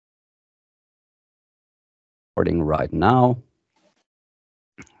Recording right now.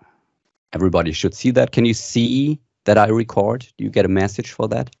 Everybody should see that. Can you see that I record? Do you get a message for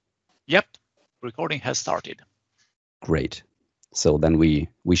that? Yep, recording has started. Great. So then we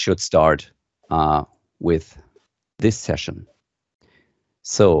should start with this session.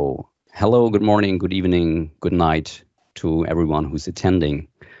 So hello, good morning, good evening, good night to everyone who's attending.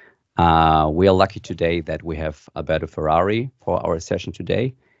 We are lucky today that we have Alberto Ferrari for our session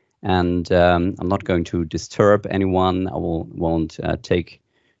today. And I'm not going to disturb anyone. I won't take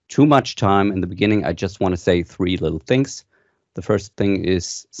too much time in the beginning. I just want to say three little things. The first thing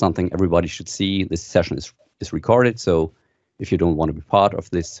is something everybody should see. This session is recorded. So if you don't want to be part of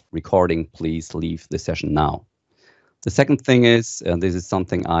this recording, please leave the session now. The second thing is, this is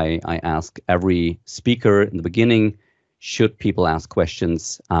something I ask every speaker in the beginning. Should people ask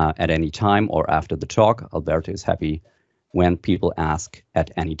questions at any time or after the talk? Alberto is happy when people ask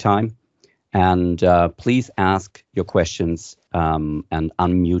at any time. And please ask your questions and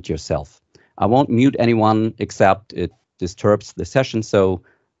unmute yourself. I won't mute anyone except it disturbs the session, so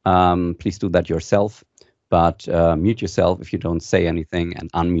please do that yourself. But mute yourself if you don't say anything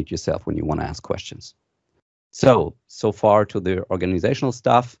and unmute yourself when you want to ask questions. So far to the organizational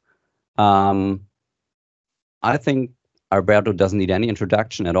stuff. I think Alberto doesn't need any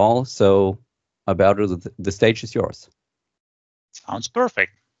introduction at all. So Alberto, the stage is yours. Sounds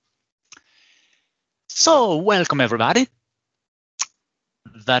perfect. So welcome everybody.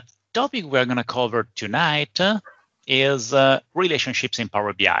 The topic we're going to cover tonight is relationships in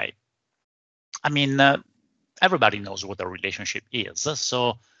Power BI. I mean, everybody knows what a relationship is,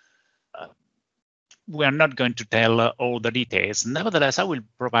 so we're not going to tell all the details. Nevertheless, I will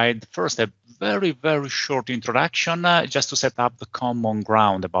provide first a very, very short introduction just to set up the common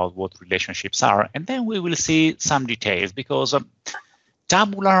ground about what relationships are. And then we will see some details because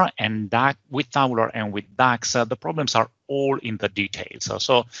tabular and DAX, with tabular and with DAX, the problems are all in the details.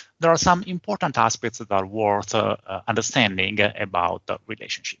 So there are some important aspects that are worth understanding about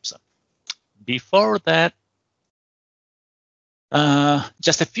relationships. Before that,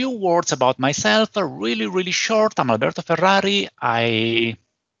 just a few words about myself, really, really short. I'm Alberto Ferrari.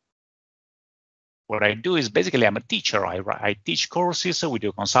 What I do is basically I'm a teacher. I teach courses. We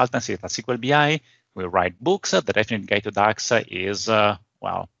do consultancy at SQL BI. We write books. The Definite Guide to DAX is,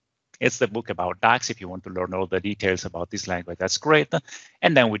 well, it's the book about DAX. If you want to learn all the details about this language, that's great.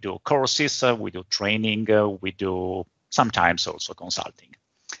 And then we do courses, we do training, we do sometimes also consulting.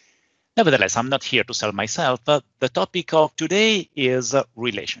 Nevertheless, I'm not here to sell myself. The topic of today is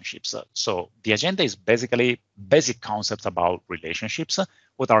relationships. So the agenda is basically basic concepts about relationships,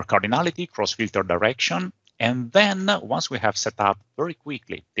 what are cardinality, cross-filter direction. And then once we have set up very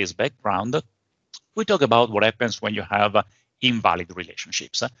quickly this background, we talk about what happens when you have invalid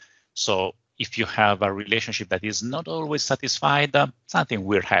relationships. So if you have a relationship that is not always satisfied, something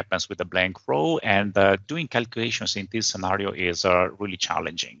weird happens with a blank row, and doing calculations in this scenario is really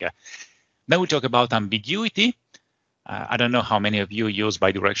challenging. Then we talk about ambiguity. I don't know how many of you use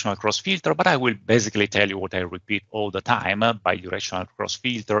bidirectional cross-filter, but I will basically tell you what I repeat all the time. Bidirectional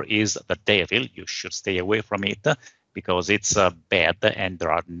cross-filter is the devil. You should stay away from it because it's bad and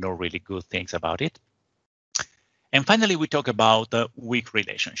there are no really good things about it. And finally, we talk about weak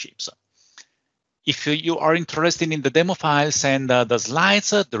relationships. If you are interested in the demo files and the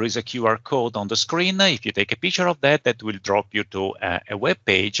slides, there is a QR code on the screen. If you take a picture of that, that will drop you to a web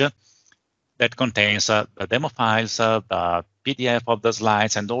page that contains the demo files, the PDF of the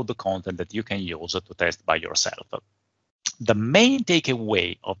slides, and all the content that you can use to test by yourself. The main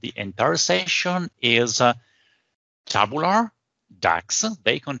takeaway of the entire session is tabular, DAX.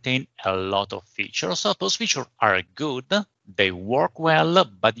 They contain a lot of features. So those features are good. They work well,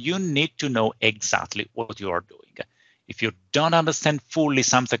 but you need to know exactly what you are doing. If you don't understand fully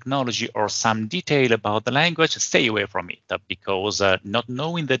some technology or some detail about the language, stay away from it because not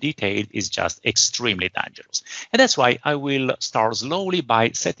knowing the detail is just extremely dangerous. And that's why I will start slowly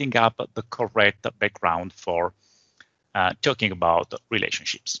by setting up the correct background for talking about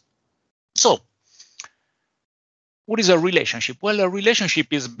relationships. So, what is a relationship? Well, a relationship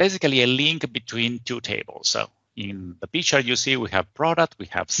is basically a link between two tables. So in the picture you see we have product, we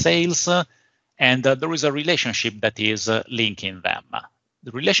have sales, and there is a relationship that is linking them.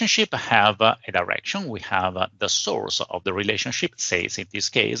 The relationship have a direction. We have the source of the relationship, sales in this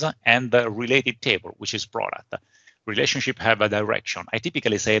case, and the related table, which is product. Relationship have a direction. I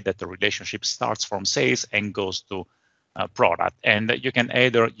typically say that the relationship starts from sales and goes to product. And you can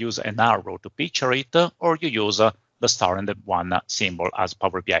either use an arrow to picture it, or you use the star and the one symbol as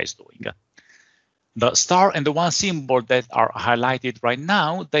Power BI is doing. The star and the one symbol that are highlighted right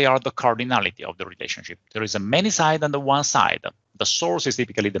now, they are the cardinality of the relationship. There is a many side and the one side. The source is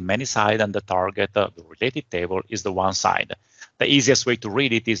typically the many side and the target, the related table, is the one side. The easiest way to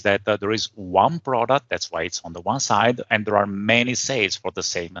read it is that there is one product, that's why it's on the one side, and there are many sales for the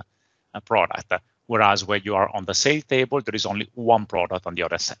same product. Whereas when you are on the sale table, there is only one product on the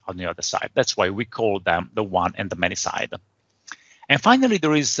other side. That's why we call them the one and the many side. And finally,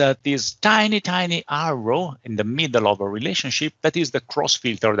 there is this tiny, tiny arrow in the middle of a relationship that is the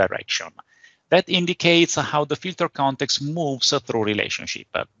cross-filter direction. That indicates how the filter context moves through relationship,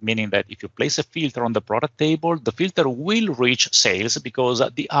 meaning that if you place a filter on the product table, the filter will reach sales because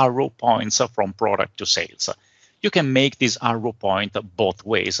the arrow points from product to sales. You can make this arrow point both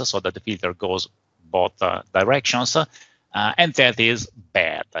ways so that the filter goes both directions, and that is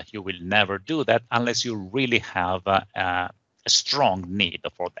bad. You will never do that unless you really have a strong need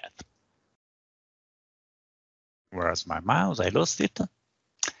for that. Where's my mouse? I lost it.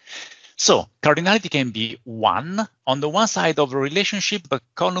 So cardinality can be 1. On the one side of a relationship, the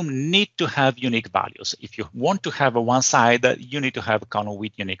column need to have unique values. If you want to have a one side, you need to have a column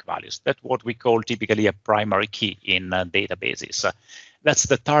with unique values. That's what we call typically a primary key in databases. That's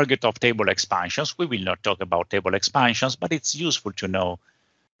the target of table expansions. We will not talk about table expansions, but it's useful to know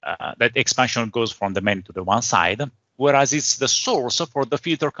that expansion goes from the many to the one side, whereas it's the source for the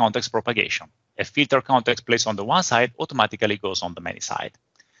filter context propagation. A filter context placed on the one side automatically goes on the many side.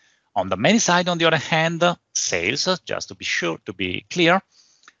 On the many side, on the other hand, sales, just to be sure, to be clear,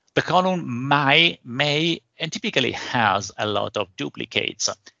 the column may, and typically has a lot of duplicates.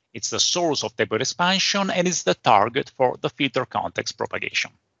 It's the source of table expansion and it's the target for the filter context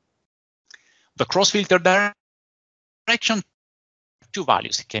propagation. The cross-filter direction, two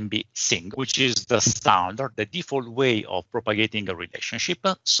values. It can be sing, which is the standard, the default way of propagating a relationship.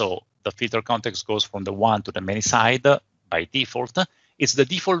 So the filter context goes from the one to the many side by default. It's the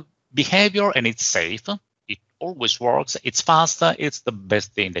default behavior and it's safe. It always works. It's faster. It's the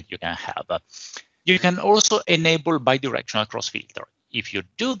best thing that you can have. You can also enable bidirectional cross-filter. If you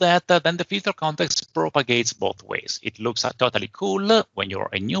do that, then the filter context propagates both ways. It looks totally cool when you're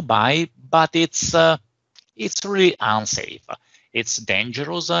a new buy, but it's really unsafe. It's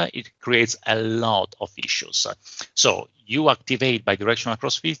dangerous. It creates a lot of issues. So you activate bidirectional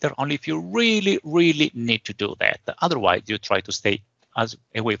cross-filter only if you really, really need to do that. Otherwise, you try to stay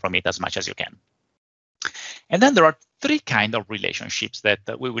away from it as much as you can. And then there are 3 kinds of relationships that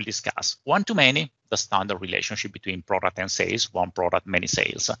we will discuss. One-to-many, the standard relationship between product and sales, one product, many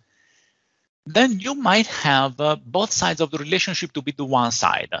sales. Then you might have both sides of the relationship to be the one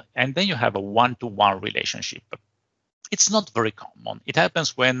side, and then you have a one-to-one relationship. It's not very common. It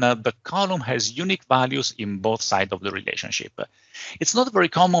happens when the column has unique values in both sides of the relationship. It's not very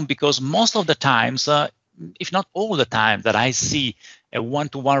common because most of the times, if not all the time that I see a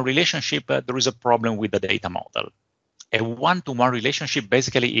one-to-one relationship, there is a problem with the data model. A one-to-one relationship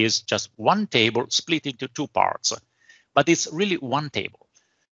basically is just one table split into 2 parts, but it's really one table.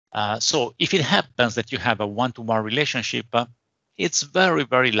 So if it happens that you have a one-to-one relationship, it's very,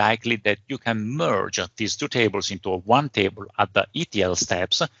 very likely that you can merge these 2 tables into a one table at the ETL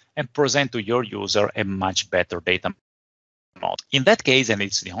steps and present to your user a much better data model. In that case, and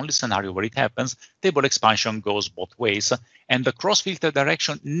it's the only scenario where it happens, table expansion goes both ways, and the cross-filter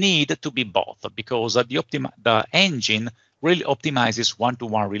direction need to be both because the engine really optimizes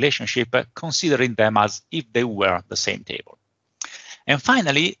one-to-one relationship, considering them as if they were the same table. And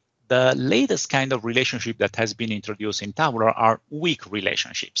finally, the latest kind of relationship that has been introduced in Tabular are weak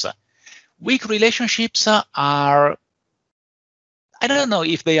relationships. Weak relationships are, I don't know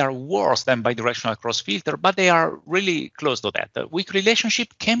if they are worse than bidirectional cross-filter, but they are really close to that. A weak relationship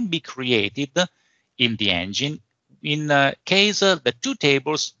can be created in the engine in case the 2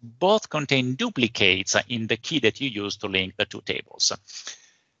 tables both contain duplicates in the key that you use to link the 2 tables.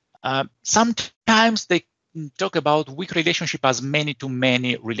 Sometimes they talk about weak relationship as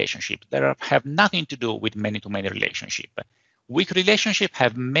many-to-many relationship. They have nothing to do with many-to-many relationship. Weak relationship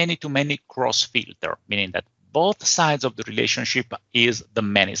have many-to-many cross-filter, meaning that both sides of the relationship is the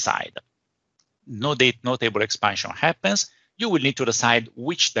many side. No table expansion happens. You will need to decide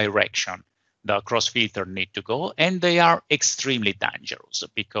which direction the cross-filter need to go, and they are extremely dangerous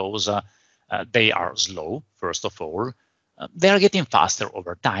because they are slow, first of all. They are getting faster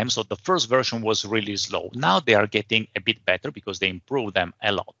over time. So the first version was really slow. Now they are getting a bit better because they improve them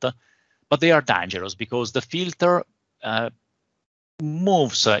a lot. But they are dangerous because the filter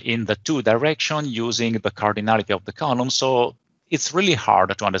moves in the 2 directions using the cardinality of the column. So it's really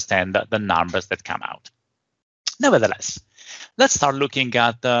hard to understand the numbers that come out. Nevertheless, let's start looking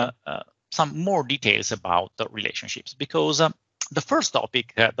at some more details about the relationships, because the first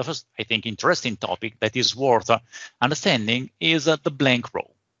topic, the first, I think, interesting topic that is worth understanding is the blank row.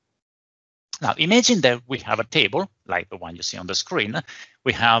 Now, imagine that we have a table like the one you see on the screen.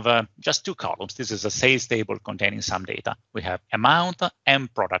 We have just two columns. This is a sales table containing some data. We have amount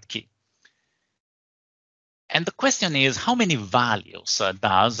and product key. And the question is, how many values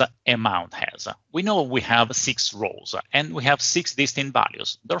does amount has? We know we have 6 rows and we have 6 distinct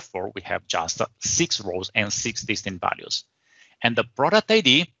values. Therefore, we have just 6 rows and 6 distinct values. And the product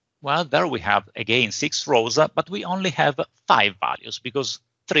ID, well, there we have, again, 6 rows, but we only have 5 values because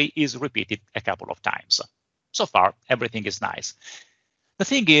 3 is repeated a couple of times. So far, everything is nice. The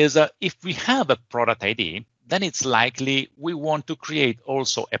thing is, if we have a product ID, then it's likely we want to create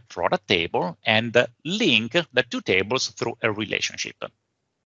also a product table and link the 2 tables through a relationship.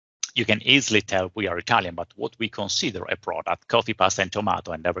 You can easily tell we are Italian, but what we consider a product, coffee, pasta, and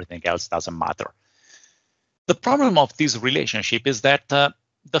tomato, and everything else doesn't matter. The problem of this relationship is that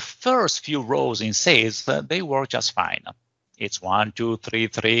the first few rows in sales, they work just fine. It's 1, 2, 3,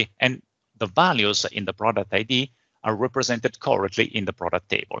 3, and the values in the product ID are represented correctly in the product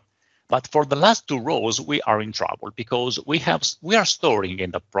table. But for the last 2 rows, we are in trouble because we are storing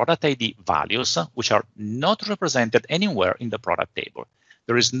in the product ID values which are not represented anywhere in the product table.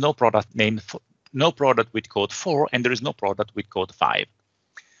 There is no product name, no product with code 4, and there is no product with code 5.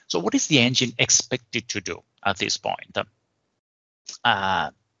 So what is the engine expected to do at this point?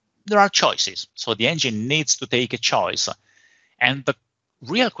 There are choices. So the engine needs to take a choice. And the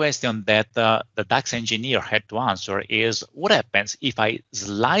real question that the DAX engineer had to answer is, what happens if I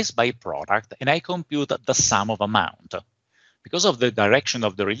slice by product and I compute the sum of amount? Because of the direction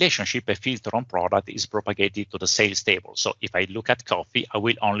of the relationship, a filter on product is propagated to the sales table. So if I look at coffee, I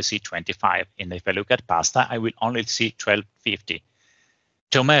will only see 25. And if I look at pasta, I will only see 12.50.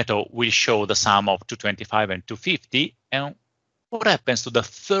 Tomato will show the sum of 225 and 250. And what happens to the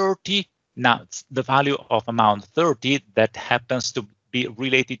 30? Now, the value of amount 30 that happens to be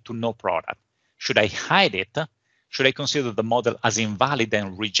related to no product. Should I hide it? Should I consider the model as invalid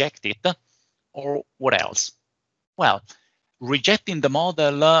and reject it? Or what else? Well, rejecting the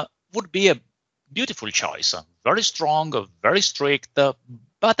model would be a beautiful choice. Very strong, very strict,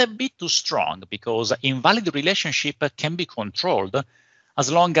 but a bit too strong because invalid relationship can be controlled as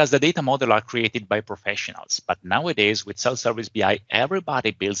long as the data model are created by professionals. But nowadays, with Self-Service BI,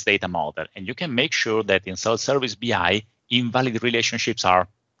 everybody builds data model, and you can make sure that in Self-Service BI, invalid relationships are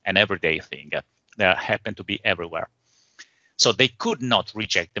an everyday thing. They happen to be everywhere. So they could not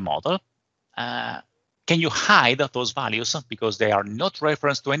reject the model. Can you hide those values because they are not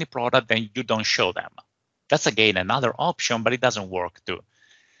referenced to any product, then you don't show them? That's, again, another option, but it doesn't work too.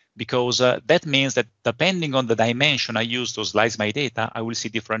 Because that means that depending on the dimension I use to slice my data, I will see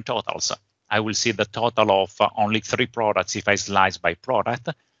different totals. I will see the total of only 3 products if I slice by product.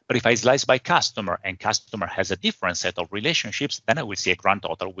 But if I slice by customer and customer has a different set of relationships, then I will see a grand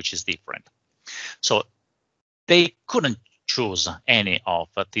total which is different. So they couldn't choose any of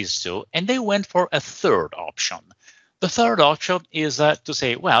these 2, and they went for a third option. The third option is to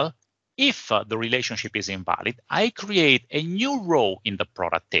say, well, if the relationship is invalid, I create a new row in the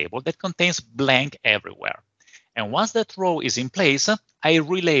product table that contains blank everywhere. And once that row is in place, I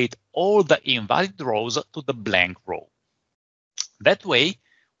relate all the invalid rows to the blank row. That way,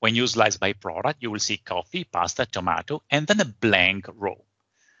 when you slice by product, you will see coffee, pasta, tomato, and then a blank row.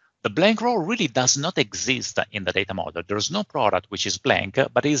 The blank row really does not exist in the data model. There's no product which is blank,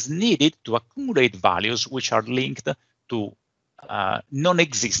 but is needed to accumulate values which are linked to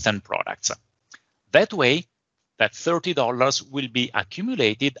non-existent products. That way, that $30 will be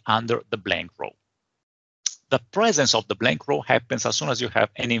accumulated under the blank row. The presence of the blank row happens as soon as you have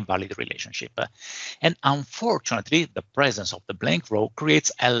an invalid relationship. And unfortunately, the presence of the blank row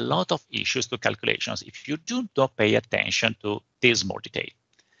creates a lot of issues to calculations if you do not pay attention to this more detail.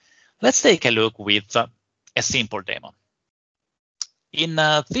 Let's take a look with a simple demo. In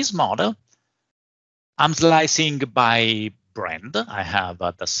this model, I'm slicing by brand. I have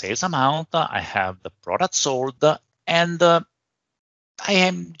the sales amount, I have the product sold, and I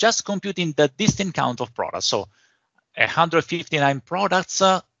am just computing the distinct count of products. So 159 products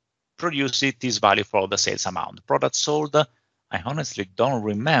produces this value for the sales amount. Products sold, I honestly don't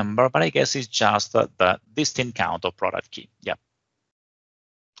remember, but I guess it's just the distinct count of product key. Yeah.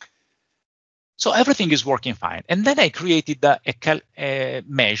 So everything is working fine. And then I created a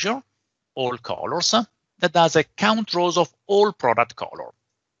measure, all colors, that does a count rows of all product color.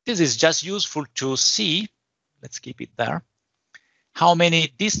 This is just useful to see, let's keep it there, how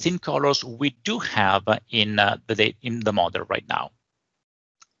many distinct colors we do have in the model right now.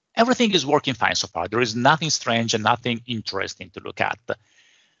 Everything is working fine so far. There is nothing strange and nothing interesting to look at.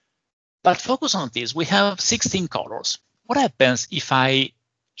 But focus on this. We have 16 colors. What happens if I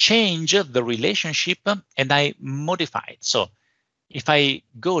change the relationship and I modify it? So if I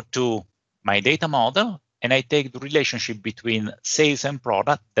go to my data model and I take the relationship between sales and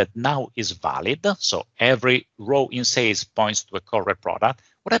product that now is valid, so every row in sales points to a correct product,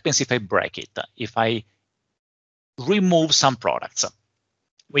 what happens if I break it? If I remove some products?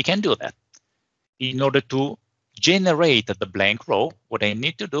 We can do that. In order to generate the blank row, what I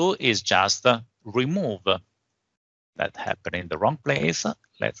need to do is just remove. That happened in the wrong place.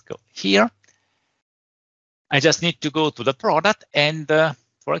 Let's go here. I just need to go to the product and,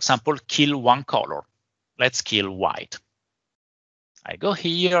 for example, kill one color. Let's kill white. I go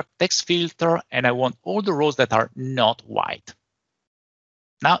here, text filter, and I want all the rows that are not white.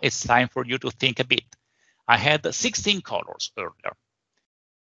 Now it's time for you to think a bit. I had 16 colors earlier.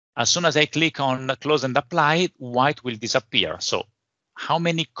 As soon as I click on close and apply, white will disappear. So how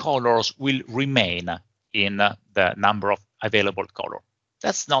many colors will remain in the number of available color?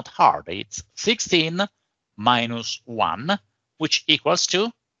 That's not hard. It's 16 minus 1, which equals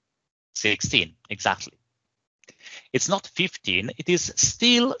to 16, exactly. It's not 15, it is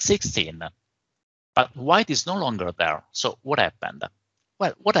still 16. But white is no longer there. So what happened?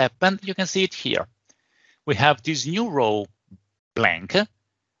 Well, what happened? You can see it here. We have this new row blank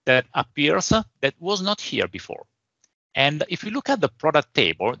that appears that was not here before. And if you look at the product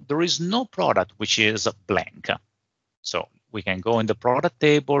table, there is no product which is blank. So we can go in the product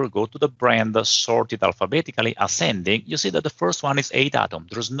table, go to the brand, sort it alphabetically, ascending. You see that the first one is 8 atom.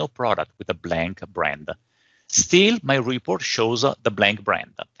 There is no product with a blank brand. Still, my report shows the blank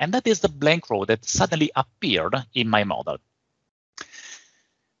brand. And that is the blank row that suddenly appeared in my model.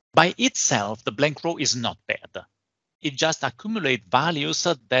 By itself, the blank row is not bad. It just accumulates values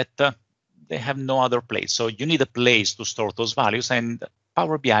that they have no other place. So you need a place to store those values, and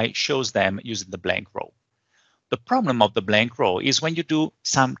Power BI shows them using the blank row. The problem of the blank row is when you do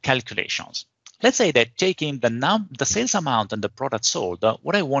some calculations. Let's say that taking the sales amount and the product sold,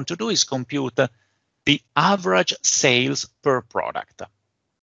 what I want to do is compute the average sales per product.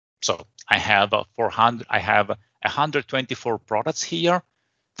 So I have 124 products here.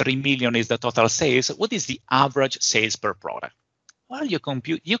 3 million is the total sales. What is the average sales per product? Well, you can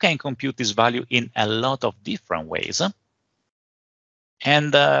compute this value in a lot of different ways.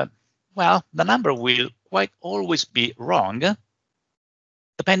 And well, the number will quite always be wrong,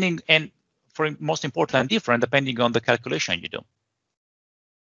 depending, and for most important, different depending on the calculation you do.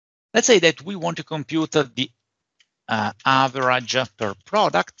 Let's say that we want to compute the average per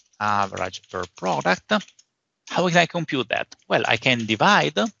product. How can I compute that? Well, I can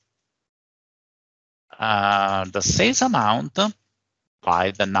divide the sales amount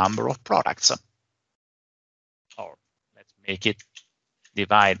by the number of products. Or let's make it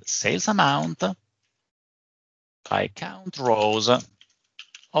divide sales amount by count rows of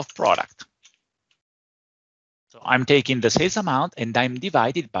product. So I'm taking the sales amount and I'm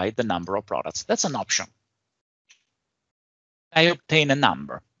divided by the number of products. That's an option. I obtain a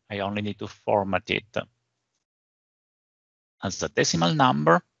number. I only need to format it as a decimal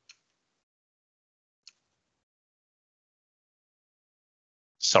number.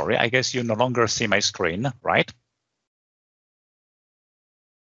 Sorry, I guess you no longer see my screen, right?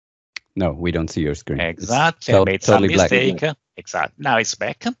 No, we don't see your screen. Exactly. I made some mistake. Exactly. Now it's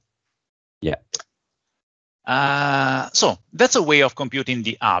back. Yeah. So that's a way of computing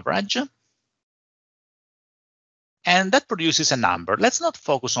the average. And that produces a number. Let's not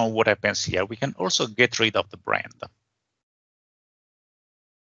focus on what happens here. We can also get rid of the brand.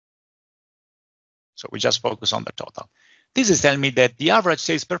 So we just focus on the total. This is telling me that the average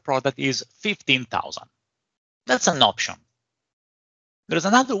sales per product is 15,000. That's an option. There's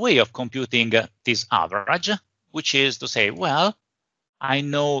another way of computing this average, which is to say, well, I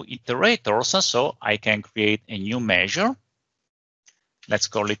know iterators, so I can create a new measure. Let's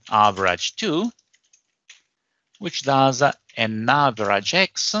call it average 2, which does an average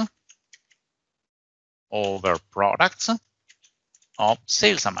X over products of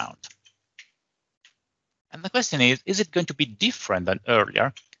sales amount. And the question is it going to be different than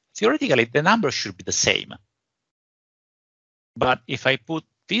earlier? Theoretically, the number should be the same. But if I put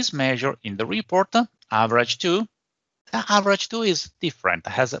this measure in the report, average 2, the average 2 is different,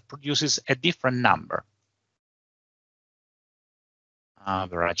 produces a different number.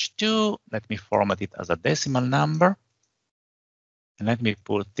 Average 2, let me format it as a decimal number. And let me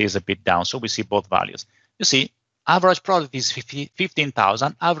put this a bit down so we see both values. You see, average product is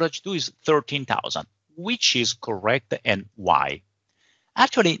 15,000, average 2 is 13,000. Which is correct and why?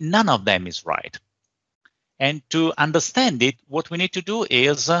 Actually, none of them is right. And to understand it, what we need to do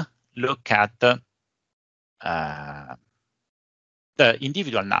is look at the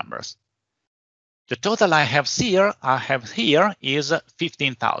individual numbers. The total I have here is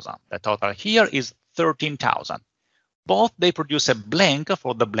 15,000. The total here is 13,000. Both they produce a blank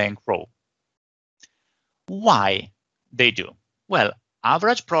for the blank row. Why they do? Well,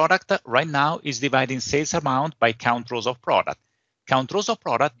 average product right now is dividing sales amount by count rows of product. Count rows of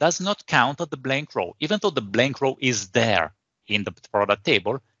product does not count the blank row. Even though the blank row is there in the product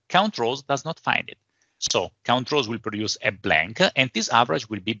table, count rows does not find it. So count rows will produce a blank, and this average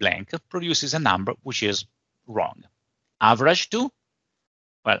will be blank, produces a number which is wrong. Average to,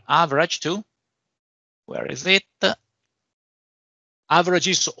 well, average to, where is it? Average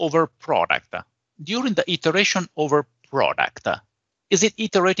is over product. During the iteration over product, is it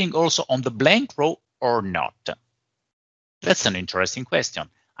iterating also on the blank row or not? That's an interesting question.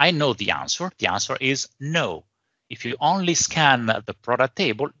 I know the answer. The answer is no. If you only scan the product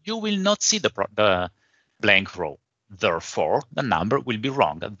table, you will not see the blank row. Therefore, the number will be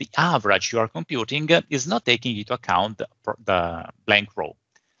wrong. The average you are computing is not taking into account the blank row.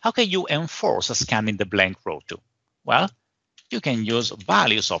 How can you enforce scanning the blank row too? Well, you can use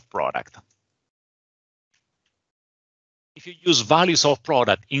values of product. If you use values of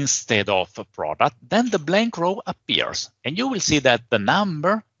product instead of product, then the blank row appears, and you will see that the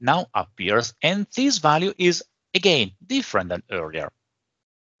number now appears, and this value is again different than earlier.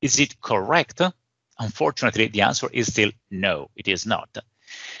 Is it correct? Unfortunately, the answer is still no, it is not,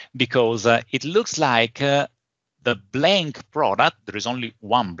 because it looks like the blank product, there is only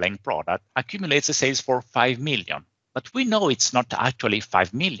one blank product, accumulates the sales for 5 million. But we know it's not actually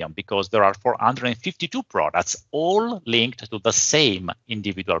 5 million because there are 452 products, all linked to the same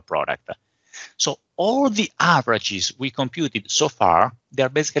individual product. So all the averages we computed so far, they're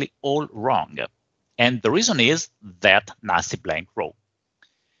basically all wrong. And the reason is that nasty blank row.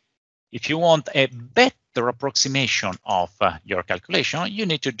 If you want a better approximation of your calculation, you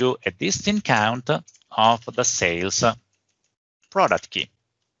need to do a distinct count of the sales product key.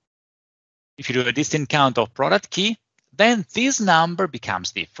 If you do a distinct count of product key, then this number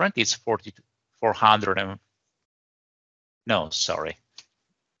becomes different. It's 400 and no, sorry.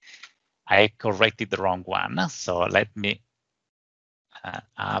 I corrected the wrong one. So let me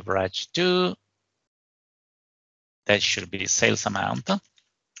average to, that should be sales amount. And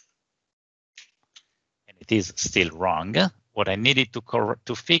it is still wrong. What I needed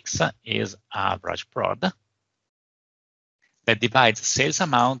to fix is average prod. That divides sales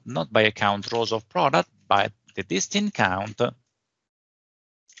amount not by count rows of product, but the distinct count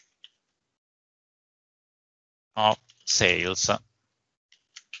of sales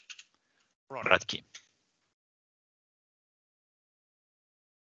product key.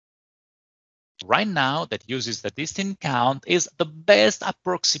 Right now, that uses the distinct count is the best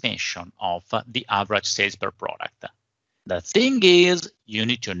approximation of the average sales per product. The thing is, you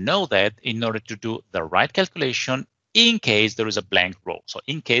need to know that in order to do the right calculation in case there is a blank row. So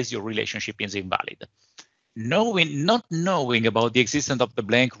in case your relationship is invalid. Not knowing about the existence of the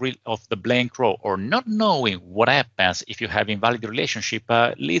blank row or not knowing what happens if you have invalid relationship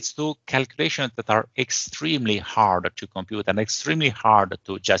leads to calculations that are extremely hard to compute and extremely hard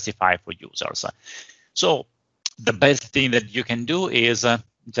to justify for users. So the best thing that you can do is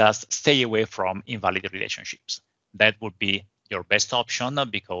just stay away from invalid relationships. That would be your best option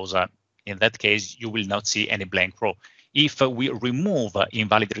because in that case, you will not see any blank row. If we remove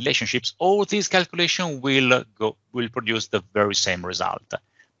invalid relationships, all these calculations will produce the very same result.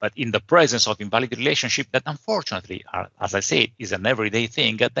 But in the presence of invalid relationship that unfortunately, as I said, is an everyday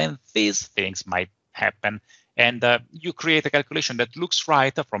thing, then these things might happen. And you create a calculation that looks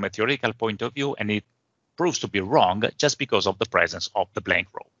right from a theoretical point of view, and it proves to be wrong just because of the presence of the blank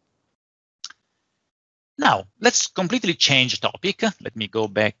row. Now, let's completely change topic. Let me go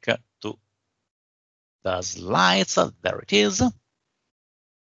back to the slides. There it is.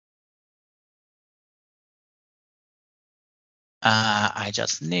 I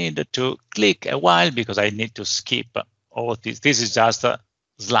just need to click a while because I need to skip all of this. This is just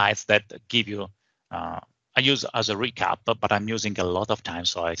slides that give you, I use as a recap, but I'm using a lot of time,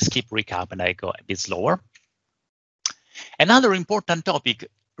 so I skip recap and I go a bit slower. Another important topic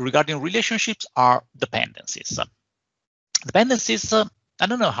regarding relationships are dependencies. Dependencies, I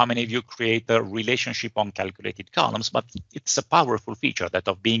don't know how many of you create a relationship on calculated columns, but it's a powerful feature that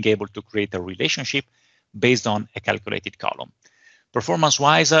of being able to create a relationship based on a calculated column.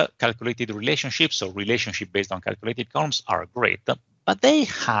 Performance-wise, calculated relationships or relationship based on calculated columns are great, but they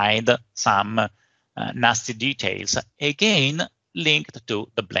hide some nasty details. Again, linked to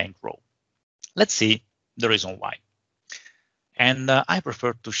the blank row. Let's see the reason why. And I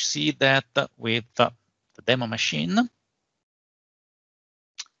prefer to see that with the demo machine.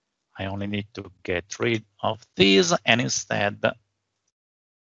 I only need to get rid of this and instead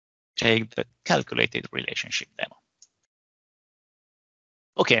take the calculated relationship demo.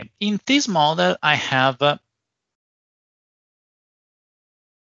 Okay, in this model, I have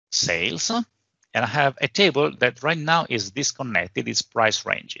sales, and I have a table that right now is disconnected, it's price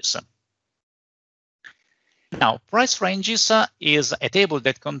ranges. Now, price ranges is a table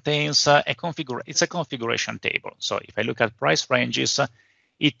that contains it's a configuration table. So if I look at price ranges,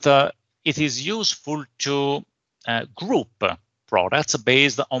 it is useful to group products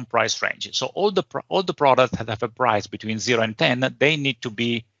based on price ranges. So all the products that have a price between 0 and 10, they need to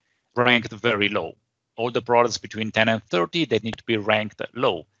be ranked very low. All the products between 10 and 30, they need to be ranked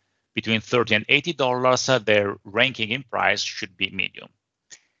low. Between $30 and $80, their ranking in price should be medium.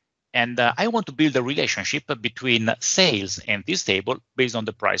 And I want to build a relationship between sales and this table based on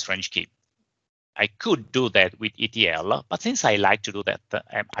the price range key. I could do that with ETL, but since I like to do that,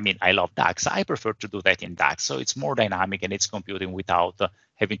 I love DAX, I prefer to do that in DAX. So it's more dynamic and it's computing without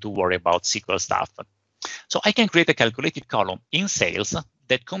having to worry about SQL stuff. So I can create a calculated column in sales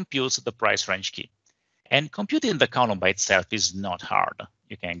that computes the price range key. And computing the column by itself is not hard.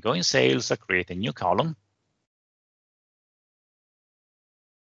 You can go in sales, create a new column,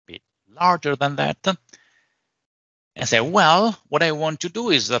 a bit larger than that, and say, well, what I want to do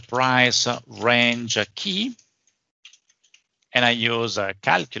is the price range key, and I use a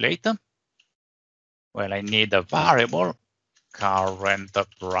calculate. Well, I need a variable current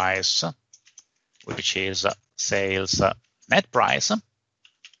price, which is sales net price.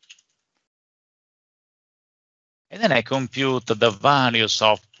 And then I compute the values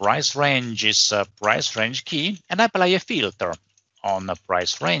of price ranges, price range key, and I apply a filter on the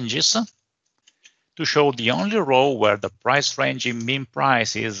price ranges to show the only row where the price range in mean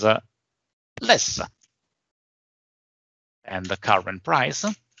price is less than the current price.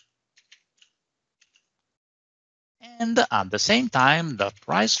 And at the same time, the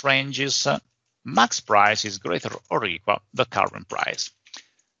price ranges max price is greater or equal to the current price.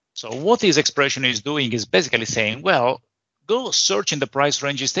 So what this expression is doing is basically saying, well, go search in the price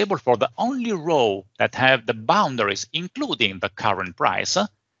ranges table for the only row that have the boundaries, including the current price,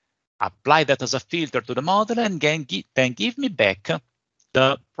 apply that as a filter to the model, and then give me back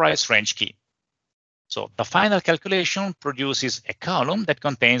the price range key. So the final calculation produces a column that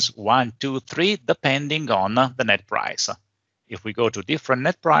contains 1, 2, 3, depending on the net price. If we go to different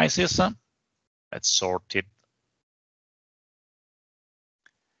net prices, let's sort it.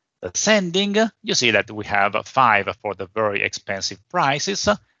 Ascending, you see that we have 5 for the very expensive prices,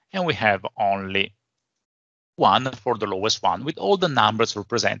 and we have only 1 for the lowest one, with all the numbers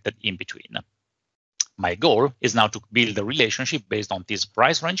represented in between. My goal is now to build a relationship based on this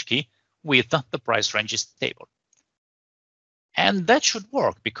price range key with the price ranges table. And that should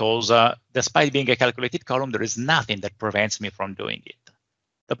work because despite being a calculated column, there is nothing that prevents me from doing it.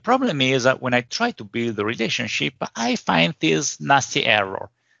 The problem is that when I try to build the relationship, I find this nasty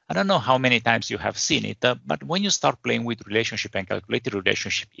error. I don't know how many times you have seen it, but when you start playing with relationship and calculated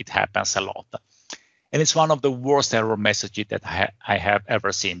relationship, it happens a lot. And it's one of the worst error messages that I have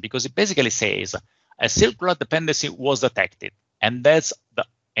ever seen, because it basically says a circular dependency was detected, and that's the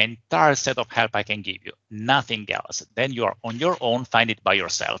entire set of help I can give you, nothing else. Then you are on your own, find it by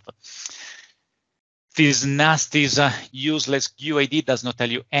yourself. This nasty, useless QID does not tell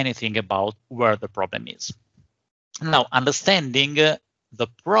you anything about where the problem is. Now, understanding the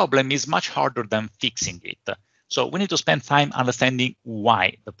problem is much harder than fixing it. So we need to spend time understanding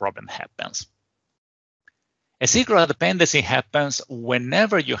why the problem happens. A circular dependency happens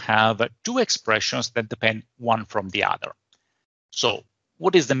whenever you have 2 expressions that depend one from the other. So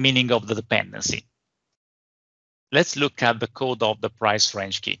what is the meaning of the dependency? Let's look at the code of the price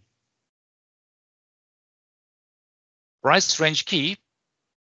range key. Price range key,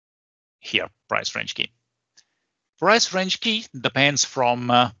 here, price range key. Price range key depends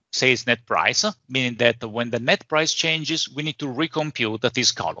from sales net price, meaning that when the net price changes, we need to recompute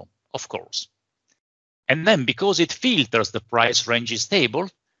this column, of course. And then because it filters the price ranges table,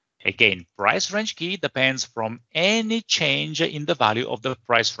 again, price range key depends from any change in the value of the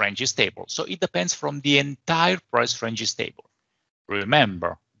price ranges table. So it depends from the entire price ranges table.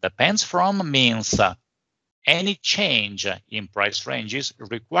 Remember, depends from means any change in price ranges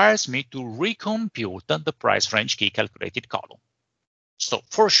requires me to recompute the price range key calculated column. So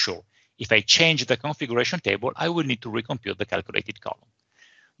for sure, if I change the configuration table, I will need to recompute the calculated column.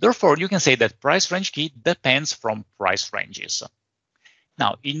 Therefore, you can say that price range key depends from price ranges.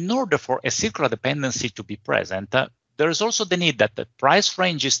 Now, in order for a circular dependency to be present, there is also the need that the price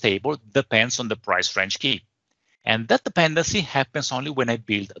ranges table depends on the price range key. And that dependency happens only when I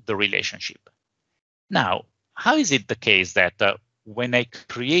build the relationship. Now, how is it the case that when I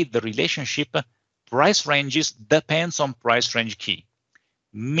create the relationship, price ranges depends on price range key,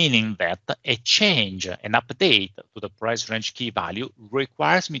 meaning that a change, an update to the price range key value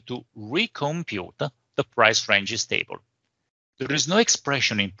requires me to recompute the price ranges table. There is no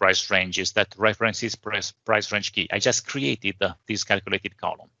expression in price ranges that references price range key. I just created this calculated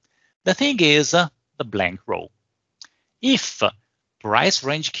column. The thing is the blank row. If price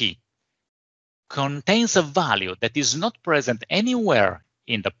range key contains a value that is not present anywhere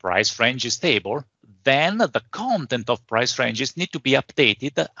in the price ranges table, then the content of price ranges need to be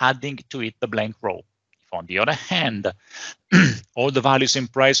updated, adding to it the blank row. If on the other hand, all the values in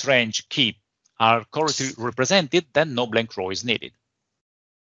price range key are correctly represented, then no blank row is needed.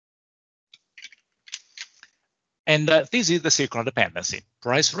 And this is the circular dependency.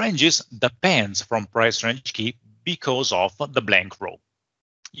 Price ranges depends from price range key because of the blank row.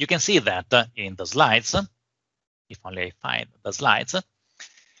 You can see that in the slides, if only I find the slides,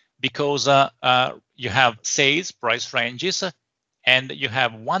 because you have sales price ranges, and you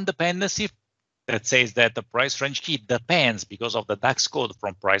have one dependency that says that the price range key depends because of the DAX code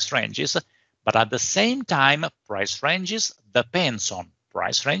from price ranges, but at the same time, price ranges depends on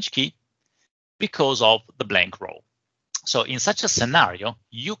price range key because of the blank row. So in such a scenario,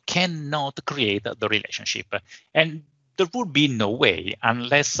 you cannot create the relationship. And there would be no way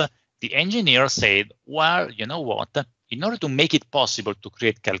unless the engineer said, well, you know what, in order to make it possible to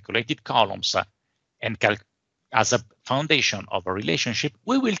create calculated columns and as a foundation of a relationship,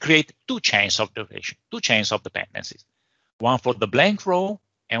 we will create two chains of dependencies, one for the blank row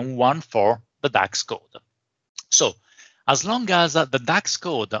and one for the DAX code. So as long as the DAX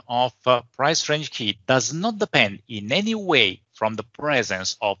code of price range key does not depend in any way from the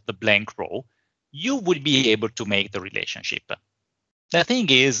presence of the blank row, you would be able to make the relationship. The thing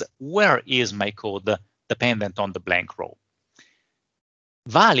is, where is my code dependent on the blank row?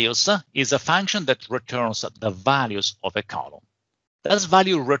 Values is a function that returns the values of a column. Does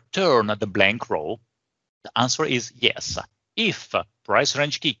value return the blank row? The answer is yes. If price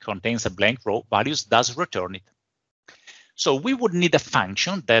range key contains a blank row, values does return it. So we would need a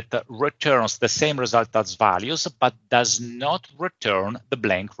function that returns the same result as values, but does not return the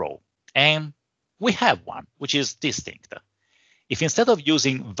blank row. And we have one, which is distinct. If instead of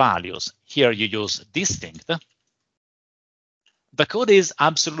using values, here you use distinct, the code is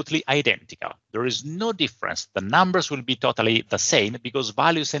absolutely identical. There is no difference. The numbers will be totally the same because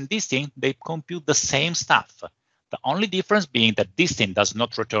values and distinct, they compute the same stuff. The only difference being that distinct does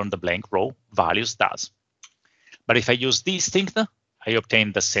not return the blank row, values does. But if I use distinct, I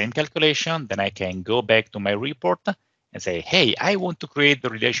obtain the same calculation, then I can go back to my report and say, hey, I want to create the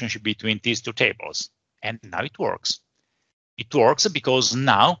relationship between these two tables. And now it works. It works because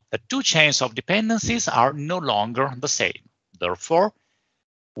now the two chains of dependencies are no longer the same. Therefore,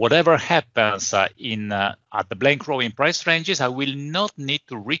 whatever happens at the blank row in price ranges, I will not need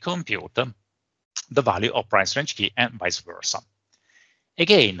to recompute the value of price range key and vice versa.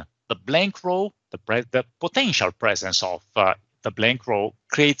 Again, the blank row, the potential presence of the blank row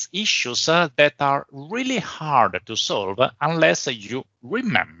creates issues that are really hard to solve unless you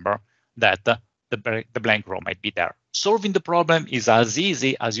remember that the blank row might be there. Solving the problem is as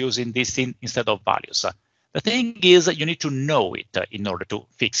easy as using distinct instead of values. The thing is, you need to know it in order to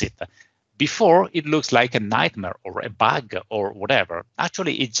fix it. Before, it looks like a nightmare or a bug or whatever.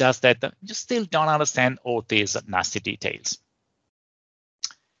 Actually, it's just that you still don't understand all these nasty details.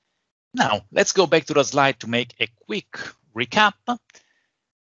 Now, let's go back to the slide to make a quick recap.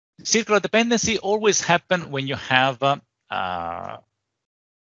 Circular dependency always happens when you have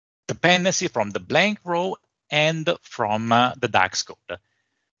dependency from the blank row and from the DAX code.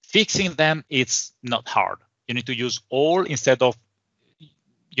 Fixing them, it's not hard. You need to use all instead of,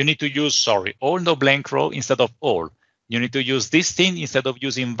 all no blank row instead of all. You need to use distinct instead of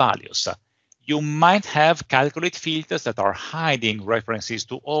using values. You might have calculate filters that are hiding references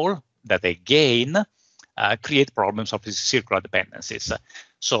to all that again create problems of these circular dependencies.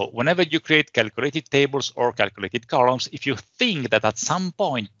 So whenever you create calculated tables or calculated columns, if you think that at some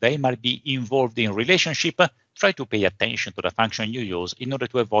point they might be involved in relationship, try to pay attention to the function you use in order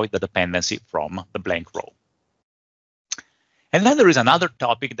to avoid the dependency from the blank row. And then there is another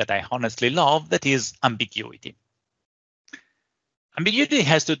topic that I honestly love, that is ambiguity. Ambiguity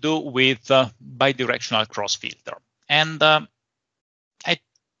has to do with bidirectional cross filter. And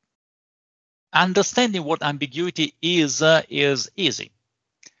understanding what ambiguity is easy.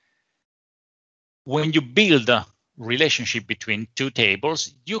 when you build a relationship between two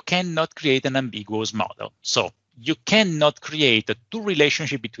tables, you cannot create an ambiguous model. So you cannot create a two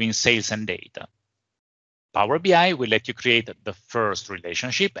relationship between sales and data. Power BI will let you create the first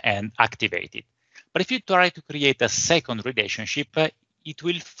relationship and activate it. But if you try to create a second relationship, it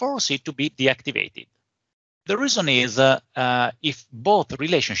will force it to be deactivated. The reason is if both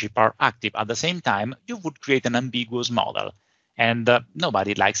relationships are active at the same time, you would create an ambiguous model. And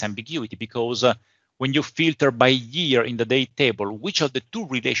nobody likes ambiguity because when you filter by year in the date table, which of the two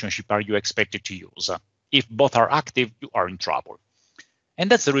relationships are you expected to use? If both are active, you are in trouble. And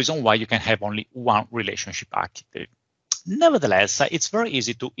that's the reason why you can have only one relationship active. Nevertheless, it's very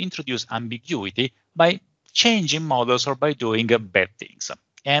easy to introduce ambiguity by changing models or by doing bad things.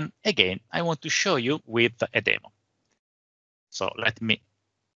 And again, I want to show you with a demo. So let me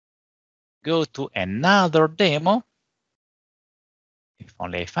go to another demo. If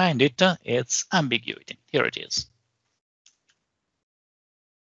only I find it, it's ambiguity. Here it is.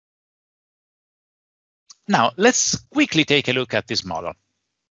 Now, let's quickly take a look at this model.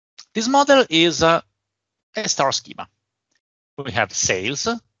 This model is a star schema. We have sales,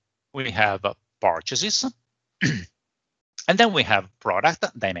 we have purchases, and then we have product,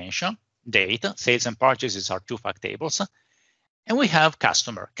 dimension, date. Sales and purchases are two fact tables. And we have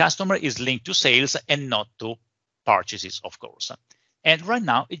customer. Customer is linked to sales and not to purchases, of course. And right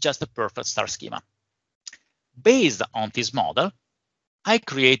now, it's just a perfect star schema. Based on this model, I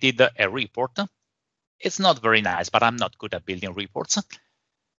created a report. It's not very nice, but I'm not good at building reports.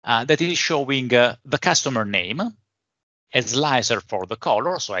 That is showing the customer name, a slicer for the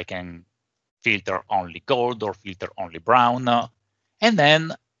color, so I can filter only gold or filter only brown. And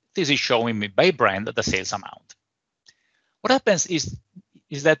then this is showing me by brand the sales amount. What happens is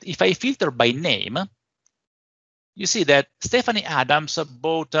that if I filter by name, you see that Stephanie Adams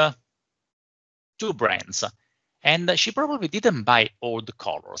bought two brands, and she probably didn't buy all the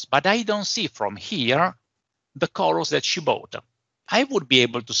colors, but I don't see from here the colors that she bought. I would be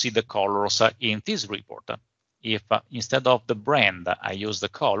able to see the colors in this report. If instead of the brand, I use the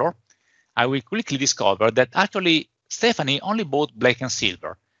color, I will quickly discover that actually Stephanie only bought black and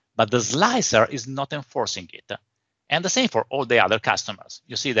silver, but the slicer is not enforcing it. And the same for all the other customers.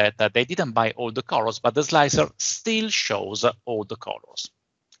 You see that they didn't buy all the colors, but the slicer still shows all the colors.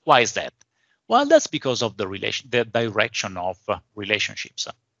 Why is that? Well, that's because of the direction of relationships.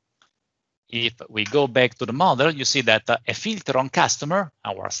 If we go back to the model, you see that a filter on customer,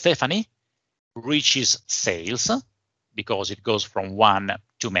 our Stephanie, reaches sales because it goes from one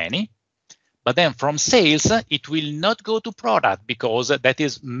to many. But then from sales, it will not go to product because that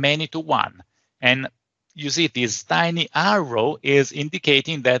is many to one. And you see this tiny arrow is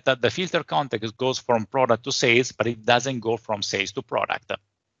indicating that the filter context goes from product to sales, but it doesn't go from sales to product.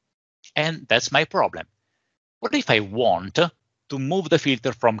 And that's my problem. What if I want to move the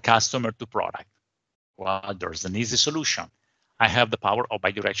filter from customer to product? Well, there's an easy solution. I have the power of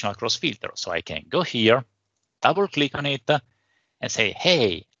bidirectional cross filter. So I can go here, double click on it, and say,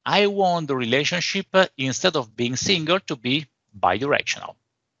 hey, I want the relationship instead of being single to be bidirectional.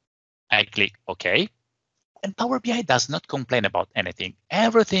 I click OK. And Power BI does not complain about anything.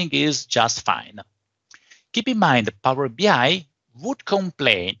 Everything is just fine. Keep in mind, Power BI would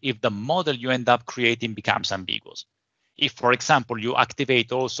complain if the model you end up creating becomes ambiguous. If, for example, you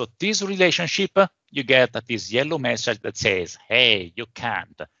activate also this relationship, you get this yellow message that says, hey, you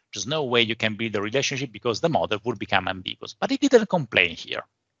can't. There's no way you can build a relationship because the model would become ambiguous. But it didn't complain here.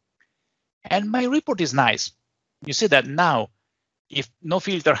 And my report is nice. You see that now, if no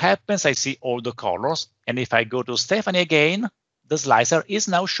filter happens, I see all the colors. And if I go to Stephanie again, the slicer is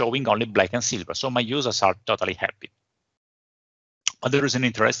now showing only black and silver. So my users are totally happy. But there is an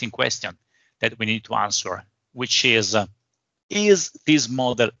interesting question that we need to answer, which is this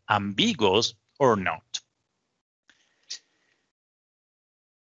model ambiguous or not?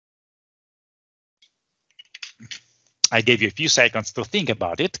 I gave you a few seconds to think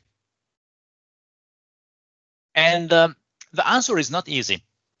about it. And the answer is not easy.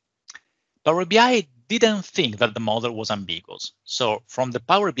 Power BI didn't think that the model was ambiguous. So from the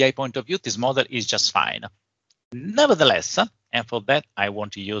Power BI point of view, this model is just fine. Nevertheless, and for that, I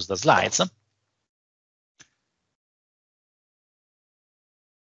want to use the slides.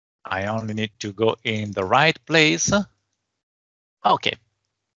 I only need to go in the right place. OK.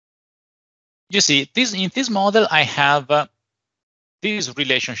 You see, in this model, I have this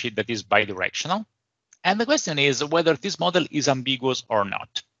relationship that is bidirectional. And the question is whether this model is ambiguous or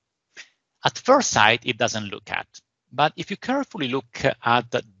not. At first sight, it doesn't look at. But if you carefully look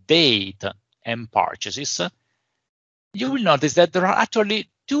at the date and purchases, you will notice that there are actually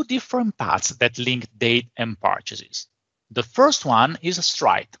two different paths that link date and purchases. The first one is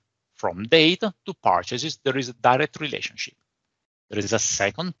straight. From date to purchases, there is a direct relationship. There is a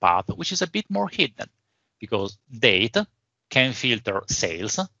second path, which is a bit more hidden, because date can filter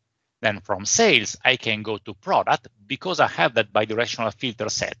sales. Then from sales, I can go to product because I have that bidirectional filter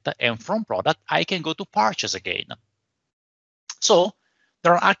set. And from product, I can go to purchase again. So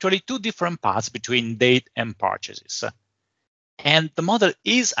there are actually two different paths between date and purchases. And the model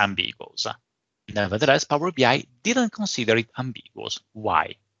is ambiguous. Nevertheless, Power BI didn't consider it ambiguous.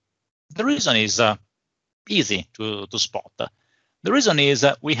 Why? The reason is easy to spot. The reason is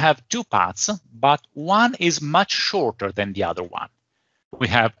we have two paths, but one is much shorter than the other one. We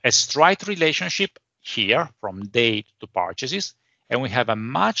have a straight relationship here from date to purchases, and we have a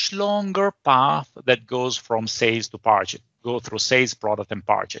much longer path that goes from sales to purchase, go through sales, product, and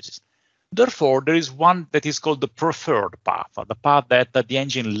purchases. Therefore, there is one that is called the preferred path, the path that the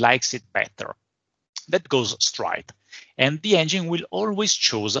engine likes it better, that goes straight. And the engine will always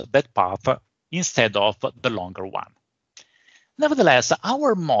choose that path instead of the longer one. Nevertheless,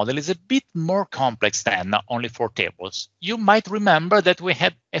 our model is a bit more complex than only 4 tables. You might remember that we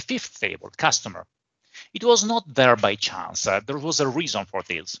had a 5th table, customer. It was not there by chance. There was a reason for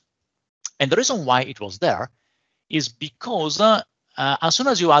this. And the reason why it was there is because as soon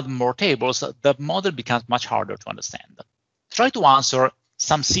as you add more tables, the model becomes much harder to understand. Try to answer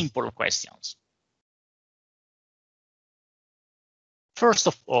some simple questions. First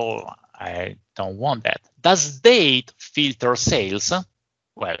of all, I don't want that. Does date filter sales?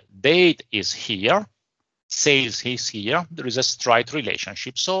 Well, date is here, sales is here. There is a straight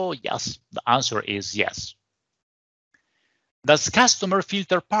relationship. So yes, the answer is yes. Does customer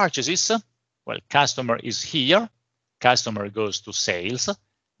filter purchases? Well, customer is here. Customer goes to sales.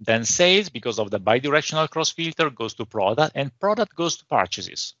 Then sales, because of the bidirectional cross filter, goes to product, and product goes to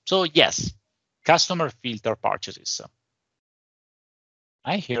purchases. So yes, customer filter purchases.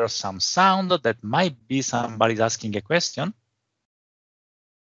 I hear some sound that might be somebody's asking a question.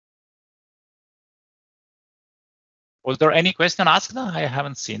 Was there any question asked? I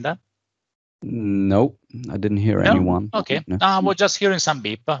haven't seen that. No, I didn't hear anyone. Okay, No. I was just hearing some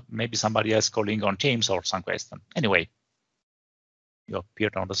beep. Maybe somebody else calling on Teams or some question. Anyway, you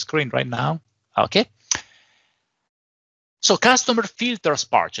appeared on the screen right now. Okay. So customer filters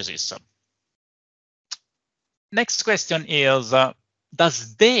purchases. Next question is,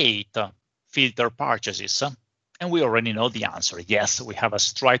 does date filter purchases? And we already know the answer. Yes, we have a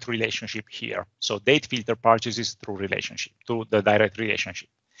straight relationship here. So date filter purchases through relationship, through the direct relationship.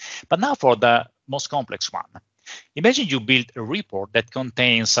 But now for the most complex one. Imagine you build a report that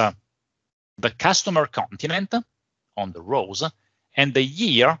contains the customer continent on the rows and the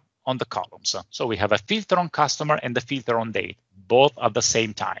year on the columns. So we have a filter on customer and the filter on date, both at the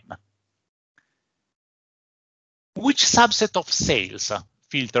same time. Which subset of sales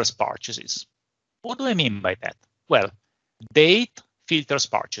filters purchases? What do I mean by that? Well, date filters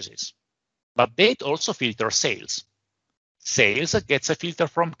purchases, but date also filters sales. Sales gets a filter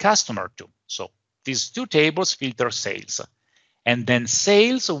from customer too. So these two tables filter sales, and then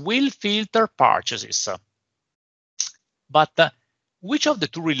sales will filter purchases. But which of the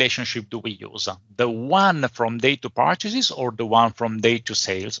two relationships do we use? The one from date to purchases or the one from date to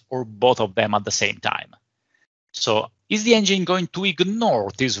sales, or both of them at the same time? So is the engine going to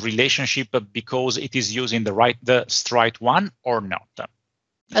ignore this relationship because it is using the straight one or not?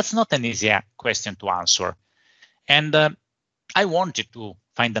 That's not an easy question to answer. And I wanted to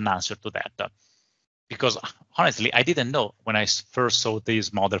find an answer to that because honestly, I didn't know when I first saw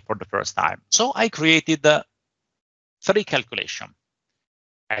this model for the first time. So I created 3 calculations.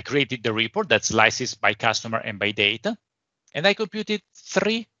 I created the report that slices by customer and by date, and I computed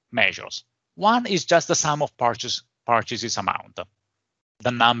 3 measures. One is just the sum of purchases amount,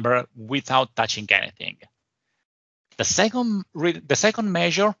 the number without touching anything. The second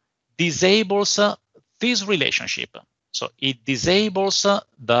measure disables this relationship. So it disables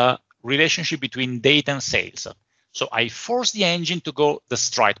the relationship between date and sales. So I force the engine to go the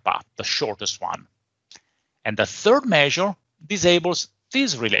straight path, the shortest one. And the third measure disables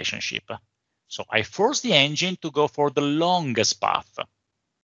this relationship. So I force the engine to go for the longest path.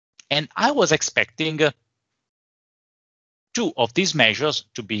 And I was expecting 2 of these measures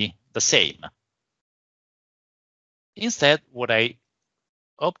to be the same. Instead, what I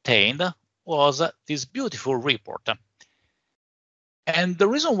obtained was this beautiful report. And the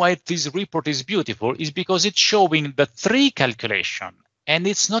reason why this report is beautiful is because it's showing the 3 calculations. And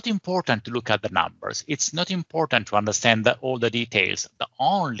it's not important to look at the numbers. It's not important to understand all the details. The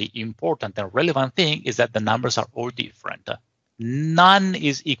only important and relevant thing is that the numbers are all different. none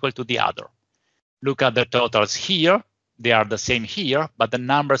is equal to the other. Look at the totals here. They are the same here, but the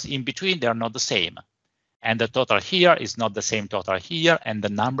numbers in between, they are not the same. And the total here is not the same total here, and the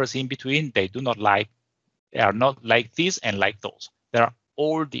numbers in between, they are not like this and like those. They are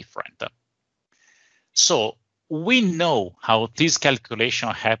all different. So we know how this calculation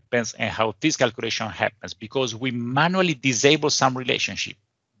happens and how this calculation happens because we manually disable some relationship.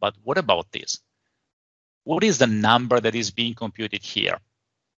 But what about this? What is the number that is being computed here?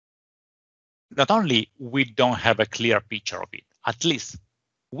 Not only we don't have a clear picture of it, at least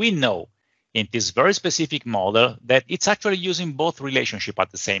we know in this very specific model that it's actually using both relationships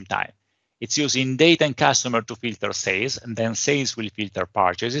at the same time. It's using date and customer to filter sales, and then sales will filter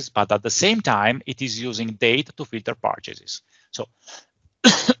purchases, but at the same time, it is using date to filter purchases. So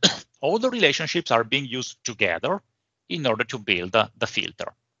all the relationships are being used together in order to build the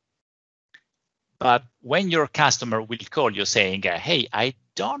filter. But when your customer will call you saying, hey, I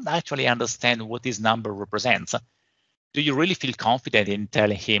don't actually understand what this number represents, do you really feel confident in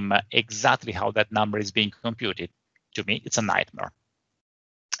telling him exactly how that number is being computed? To me, it's a nightmare.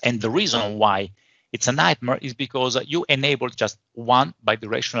 And the reason why it's a nightmare is because you enabled just one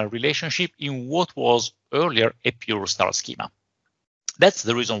bidirectional relationship in what was earlier a pure star schema. That's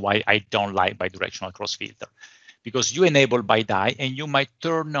the reason why I don't like bidirectional cross filter, because you enable BiDi and you might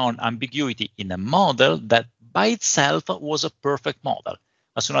turn on ambiguity in a model that by itself was a perfect model.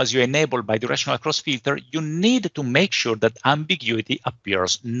 As soon as you enable bidirectional cross filter, you need to make sure that ambiguity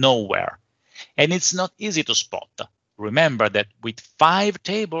appears nowhere. And it's not easy to spot. Remember that with 5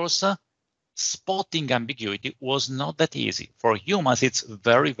 tables, spotting ambiguity was not that easy. For humans, it's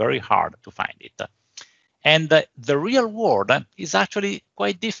very, very hard to find it. And the real world is actually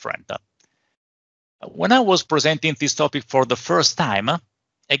quite different. When I was presenting this topic for the first time,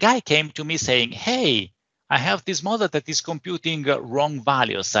 a guy came to me saying, hey, I have this model that is computing wrong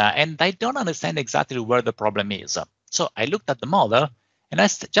values, and I don't understand exactly where the problem is. So I looked at the model, and I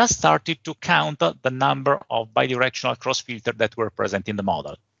just started to count the number of bidirectional cross filters that were present in the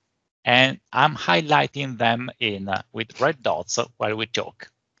model. And I'm highlighting them with red dots while we talk.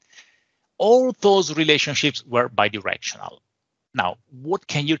 All those relationships were bidirectional. Now, what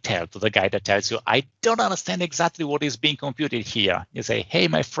can you tell to the guy that tells you, I don't understand exactly what is being computed here? You say, hey,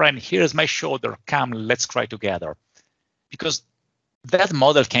 my friend, here's my shoulder. Come, let's try together. Because that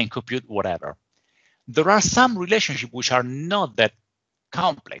model can compute whatever. There are some relationships which are not that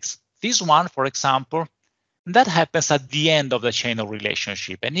complex. This one, for example, that happens at the end of the chain of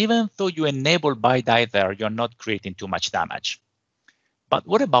relationship. And even though you enable BiDi there, you're not creating too much damage. But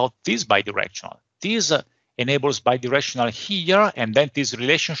what about this bidirectional? This enables bidirectional here, and then this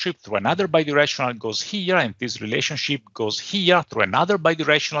relationship through another bidirectional goes here, and this relationship goes here through another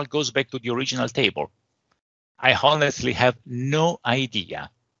bidirectional, goes back to the original table. I honestly have no idea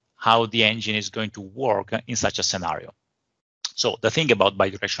how the engine is going to work in such a scenario. So the thing about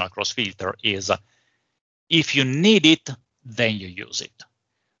bidirectional cross filter is if you need it, then you use it.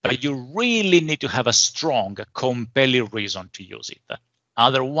 But you really need to have a strong, compelling reason to use it.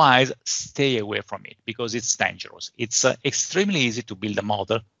 Otherwise, stay away from it because it's dangerous. It's extremely easy to build a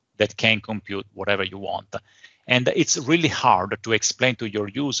model that can compute whatever you want. And it's really hard to explain to your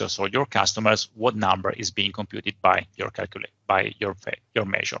users or your customers what number is being computed by your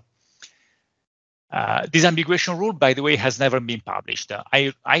measure. This ambiguation rule, by the way, has never been published.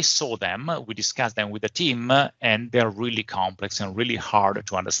 I saw them, we discussed them with the team, and they're really complex and really hard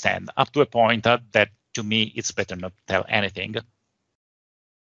to understand, up to a point that to me, it's better not to tell anything.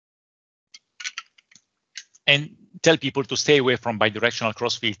 And tell people to stay away from bidirectional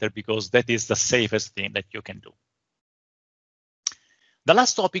cross filter because that is the safest thing that you can do. The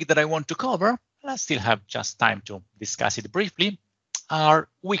last topic that I want to cover, and I still have just time to discuss it briefly, are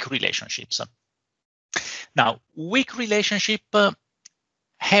weak relationships. Now, weak relationship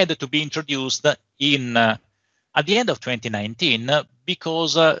had to be introduced at the end of 2019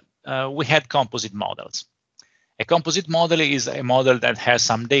 because we had composite models. A composite model is a model that has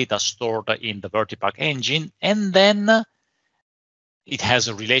some data stored in the Vertipack engine, and then it has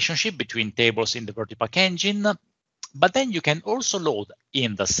a relationship between tables in the Vertipack engine, but then you can also load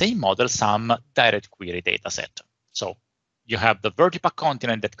in the same model some direct query data set. So you have the Vertipack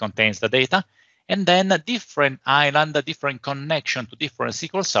continent that contains the data, and then a different island, a different connection to different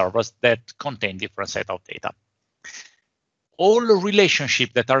SQL servers that contain different set of data. All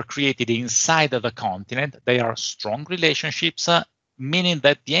relationships that are created inside of the continent, they are strong relationships, meaning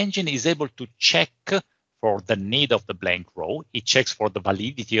that the engine is able to check for the need of the blank row. It checks for the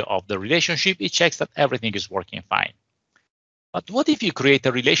validity of the relationship. It checks that everything is working fine. But what if you create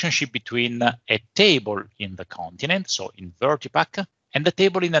a relationship between a table in the continent, so in Vertipack, and the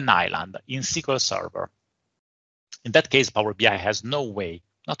table in an island in SQL Server? In that case, Power BI has no way,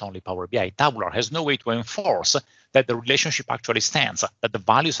 not only Power BI, Tabular has no way to enforce that the relationship actually stands, that the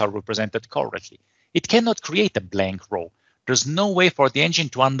values are represented correctly. It cannot create a blank row. There's no way for the engine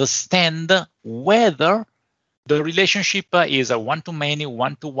to understand whether the relationship is a one-to-many,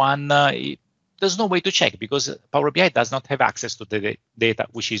 one-to-one. There's no way to check because Power BI does not have access to the data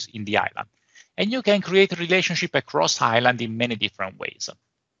which is in the island. And you can create a relationship across island in many different ways.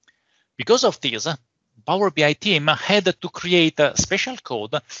 Because of this, Power BI team had to create a special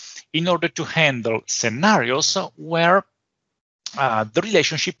code in order to handle scenarios where the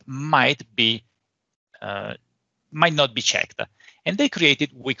relationship might not be checked. And they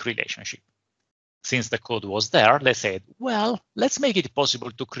created weak relationship. Since the code was there, they said, well, let's make it possible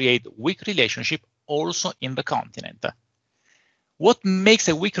to create weak relationship also in the continent. What makes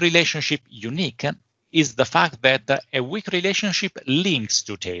a weak relationship unique is the fact that a weak relationship links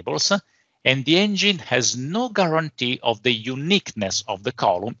two tables, and the engine has no guarantee of the uniqueness of the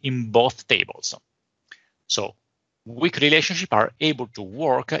column in both tables. So weak relationships are able to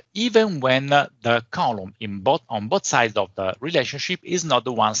work even when the column on both sides of the relationship is not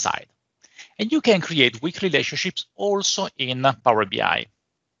the one side. And you can create weak relationships also in Power BI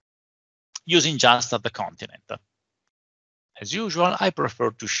using just the continent. As usual, I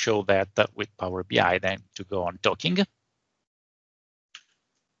prefer to show that with Power BI than to go on talking.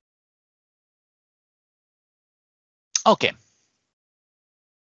 Okay.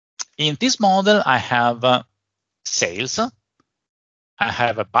 In this model, I have sales. I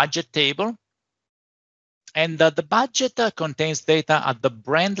have a budget table. And the budget contains data at the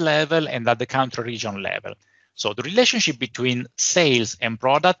brand level and at the country region level. So the relationship between sales and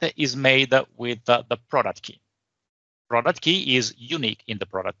product is made with the product key. Product key is unique in the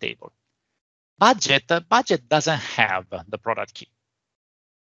product table. Budget doesn't have the product key,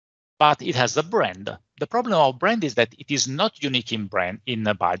 but it has the brand. The problem of brand is that it is not unique in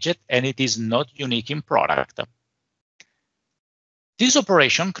the budget, and it is not unique in product. This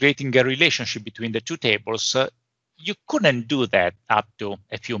operation, creating a relationship between the two tables, you couldn't do that up to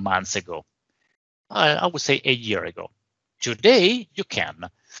a few months ago. I would say a year ago. Today, you can.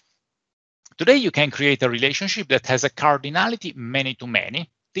 Today, you can create a relationship that has a cardinality many-to-many.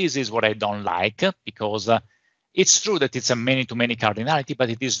 This is what I don't like, because it's true that it's a many-to-many cardinality, but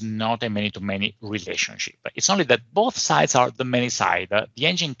it is not a many-to-many relationship. It's only that both sides are the many side. The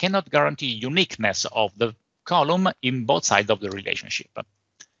engine cannot guarantee uniqueness of the column in both sides of the relationship.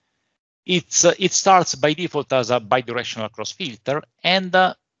 It starts by default as a bidirectional cross filter, and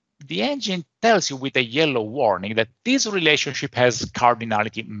the engine tells you with a yellow warning that this relationship has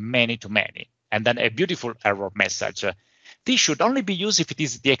cardinality many-to-many, and then a beautiful error message. This should only be used if it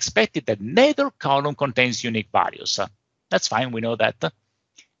is the expected that neither column contains unique values. That's fine, we know that.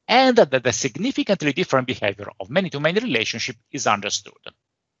 And that the significantly different behavior of many-to-many relationship is understood.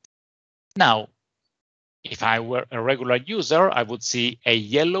 Now, if I were a regular user, I would see a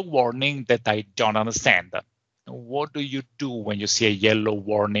yellow warning that I don't understand. What do you do when you see a yellow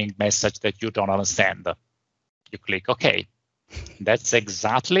warning message that you don't understand? You click OK. That's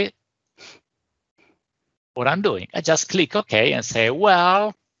exactly what I'm doing. I just click OK and say,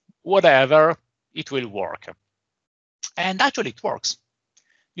 well, whatever, it will work. And actually, it works.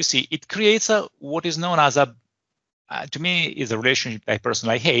 You see, it creates what is known as to me, is a relationship I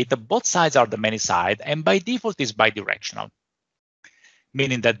personally hate. Both sides are the many side, and by default is bidirectional,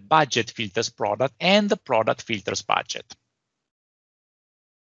 meaning that budget filters product and the product filters budget.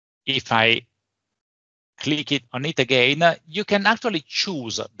 If I click on it again, you can actually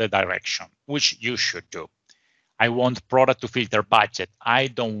choose the direction, which you should do. I want product to filter budget. I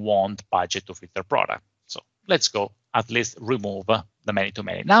don't want budget to filter product. So let's go at least remove the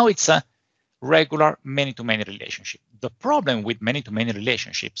many-to-many. Now it's a regular many-to-many relationship. The problem with many-to-many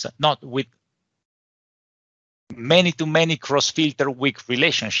relationships, not with many-to-many cross-filter weak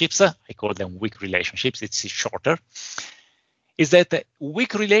relationships, I call them weak relationships, it's shorter, is that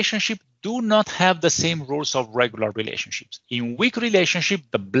weak relationships do not have the same rules of regular relationships. In weak relationship,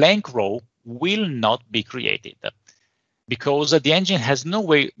 the blank row will not be created because the engine has no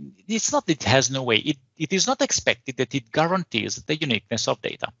way. It's not that it has no way. It is not expected that it guarantees the uniqueness of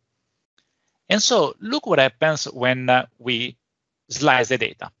data. And so look what happens when we slice the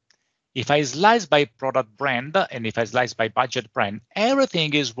data. If I slice by product brand and if I slice by budget brand,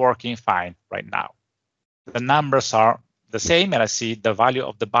 everything is working fine right now. The numbers are the same, and I see the value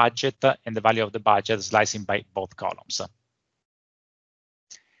of the budget and the value of the budget slicing by both columns.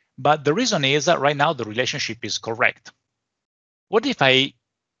 But the reason is that right now the relationship is correct. What if I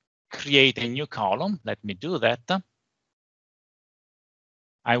create a new column? Let me do that.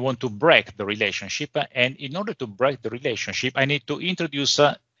 I want to break the relationship. And in order to break the relationship, I need to introduce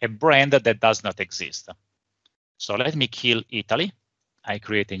a brand that does not exist. So let me kill Italy. I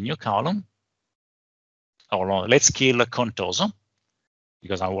create a new column. Or no, let's kill Contoso,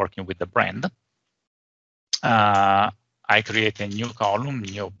 because I'm working with the brand. I create a new column,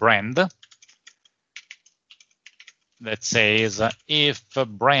 new brand, that says if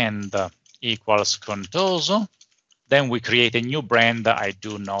brand equals Contoso, then we create a new brand I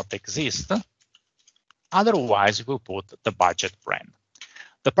do not exist. Otherwise, we put the budget brand.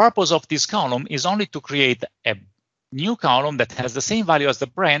 The purpose of this column is only to create a new column that has the same value as the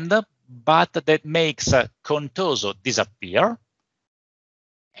brand, but that makes Contoso disappear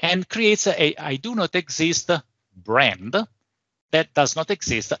and creates a I do not exist brand that does not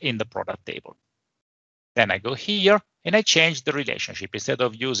exist in the product table. Then I go here and I change the relationship. Instead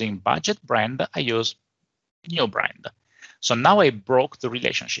of using budget brand, I use new brand. So now I broke the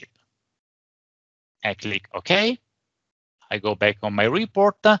relationship. I click OK. I go back on my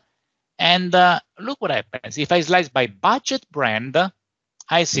report and look what happens. If I slice by budget brand,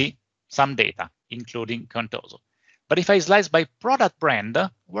 I see some data, including Contoso. But if I slice by product brand,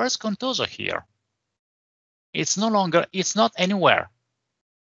 where's Contoso here? It's no longer, it's not anywhere.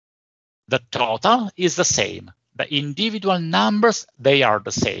 The total is the same. The individual numbers, they are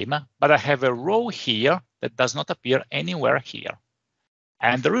the same, but I have a row here that does not appear anywhere here.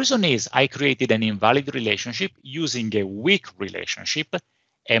 And the reason is I created an invalid relationship using a weak relationship.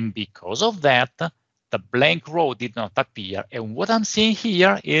 And because of that, the blank row did not appear. And what I'm seeing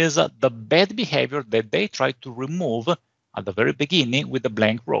here is the bad behavior that they tried to remove at the very beginning with the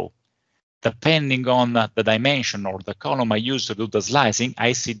blank row. Depending on the dimension or the column I use to do the slicing,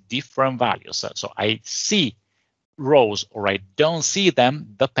 I see different values. So I see rows or I don't see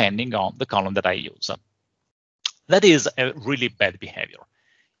them depending on the column that I use. That is a really bad behavior.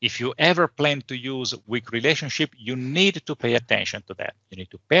 If you ever plan to use weak relationship, you need to pay attention to that. You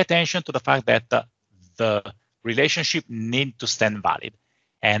need to pay attention to the fact that the relationship needs to stand valid.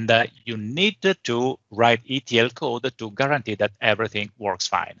 And you need to write ETL code to guarantee that everything works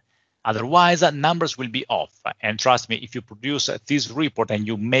fine. Otherwise, numbers will be off. And trust me, if you produce this report and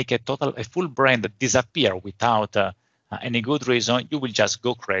you make a full brand disappear without any good reason, you will just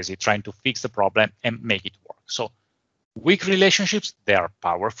go crazy trying to fix the problem and make it work. So weak relationships, they are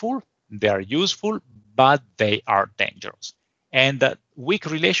powerful, they are useful, but they are dangerous. And weak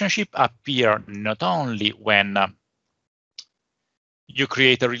relationships appear not only when you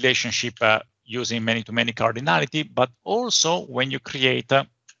create a relationship using many-to-many cardinality, but also when you create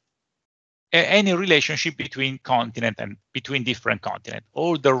any relationship between continent and between different continents.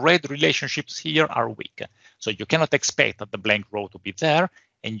 All the red relationships here are weak. So you cannot expect the blank row to be there,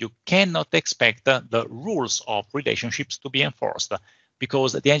 and you cannot expect the rules of relationships to be enforced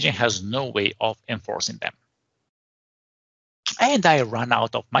because the engine has no way of enforcing them. And I ran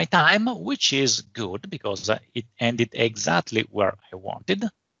out of my time, which is good because it ended exactly where I wanted.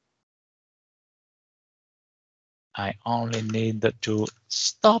 I only need to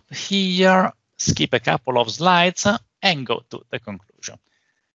stop here, skip a couple of slides, and go to the conclusion.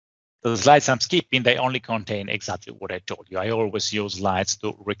 The slides I'm skipping, they only contain exactly what I told you. I always use slides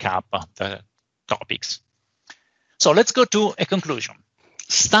to recap the topics. So let's go to a conclusion.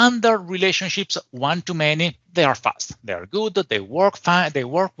 Standard relationships, one-to-many, they are fast. They are good, they work fine, they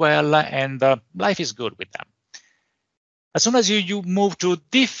work well, and life is good with them. As soon as you move to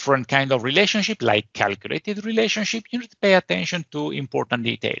different kind of relationship, like calculated relationship, you need to pay attention to important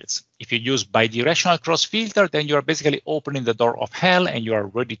details. If you use bidirectional cross filter, then you are basically opening the door of hell and you are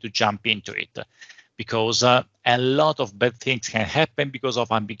ready to jump into it because a lot of bad things can happen because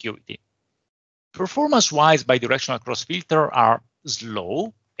of ambiguity. Performance-wise, bidirectional cross filter are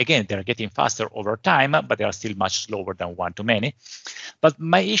slow. Again, they're getting faster over time, but they are still much slower than one-to-many. But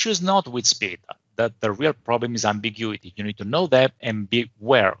my issue is not with speed. The real problem is ambiguity. You need to know that and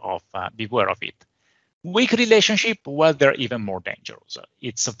beware of it. Weak relationship, well, they're even more dangerous.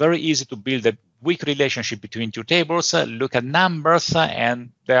 It's very easy to build a weak relationship between two tables, look at numbers,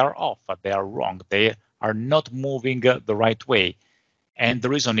 and they are off. They are wrong. They are not moving the right way. And the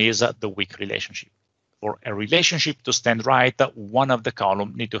reason is the weak relationship. For a relationship to stand right, one of the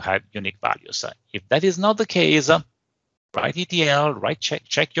columns need to have unique values. If that is not the case, write ETL,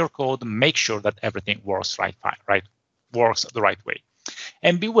 check your code, make sure that everything works works the right way.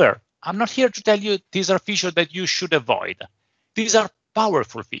 And beware, I'm not here to tell you these are features that you should avoid. These are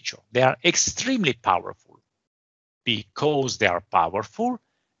powerful features. They are extremely powerful. Because they are powerful,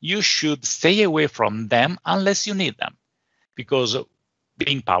 you should stay away from them unless you need them. because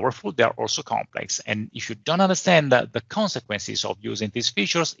being powerful, they are also complex. And if you don't understand the consequences of using these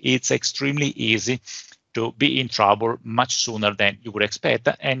features, it's extremely easy to be in trouble much sooner than you would expect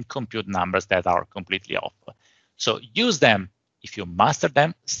and compute numbers that are completely off. So use them if you master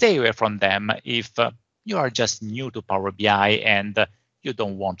them. Stay away from them if you are just new to Power BI and you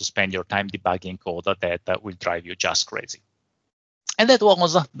don't want to spend your time debugging code that will drive you just crazy. And that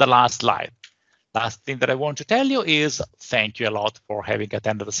was the last slide. Last thing that I want to tell you is thank you a lot for having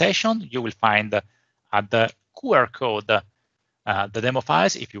attended the session. You will find at the QR code the demo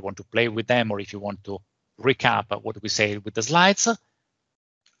files if you want to play with them or if you want to recap what we say with the slides.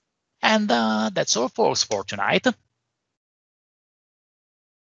 And that's all for tonight.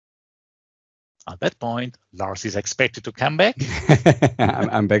 At that point, Lars is expected to come back.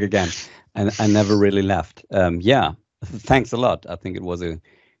 I'm back again, and I never really left. Yeah, thanks a lot. I think it was a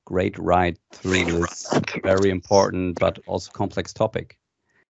great ride through this very important but also complex topic.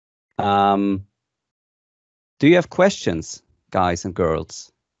 Do you have questions, guys and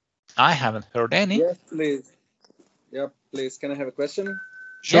girls? I haven't heard any. Yes, please. Yeah, please. Can I have a question?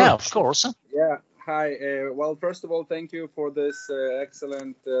 Sure. Yeah, of course. Yeah. Hi. Well, first of all, thank you for this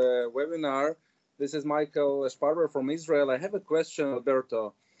excellent webinar. This is Michael Sparber from Israel. I have a question,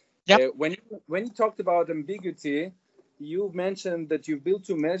 Alberto. Yeah. When you talked about ambiguity, you mentioned that you built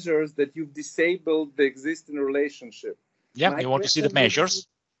two measures that you've disabled the existing relationship. Yeah, you want to see the measures?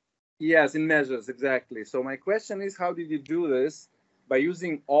 Yes, in measures, exactly. So my question is, how did you do this? By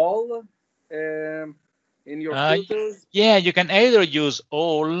using all in your filters? Yeah, you can either use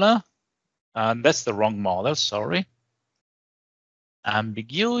all, that's the wrong model, sorry.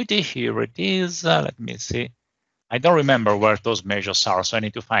 Ambiguity, here it is. Let me see. I don't remember where those measures are, so I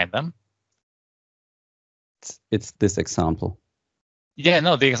need to find them. It's this example. Yeah,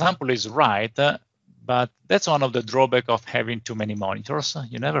 no, the example is right, but that's one of the drawbacks of having too many monitors.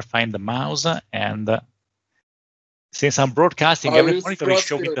 You never find the mouse, and since I'm broadcasting, every monitor is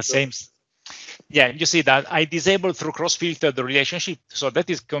showing the same. Yeah, you see that I disabled through cross-filter the relationship. So that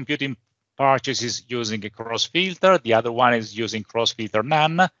is computing purchases using a cross-filter. The other one is using cross-filter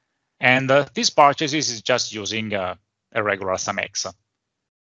none. And this purchases is just using a regular SumX.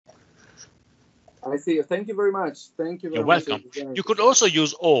 I see. Thank you very much. Thank you very much. You're welcome. You could also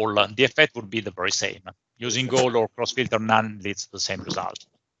use all. The effect would be the very same. Using all or cross-filter none leads to the same result.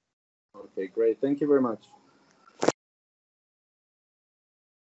 Okay, great. Thank you very much.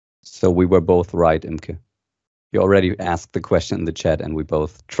 So we were both right, Imke. You already asked the question in the chat and we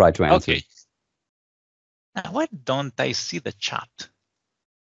both tried to answer. Okay. Now, why don't I see the chat?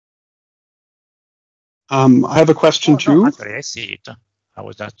 I have a question too. No, actually, I see it. I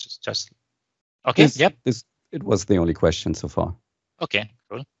was just okay. Yep. It was the only question so far. Okay,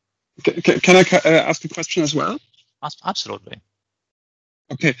 cool. Can I ask a question as well? Absolutely.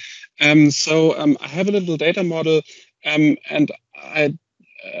 Okay. So I have a little data model, and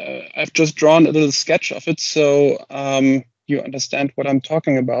I've just drawn a little sketch of it, so you understand what I'm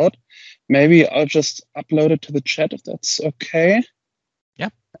talking about. Maybe I'll just upload it to the chat if that's okay. Yeah.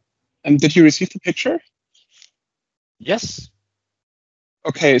 Did you receive the picture? Yes.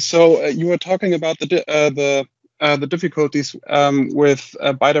 Okay, so you were talking about the difficulties with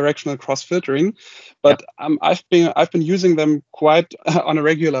bidirectional cross filtering, but I've been using them quite on a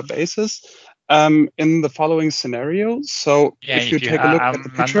regular basis. In the following scenario. So if you take a look at the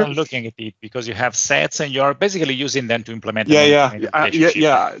picture, I'm not looking at it because you have sets and you're basically using them to implement.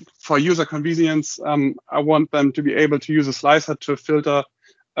 Yeah. For user convenience, I want them to be able to use a slicer to filter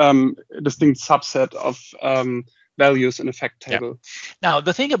a distinct subset of values in a fact table. Yeah. Now,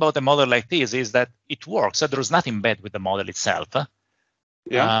 the thing about a model like this is that it works. So there is nothing bad with the model itself.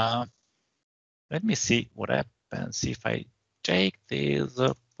 Yeah. Let me see what happens if I take this.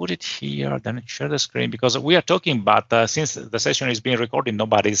 Put it here, then share the screen, because we are talking, but since the session is being recorded,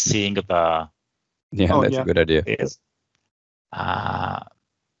 nobody's seeing the. Yeah, that's a good idea.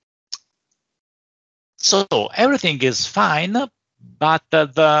 So everything is fine, but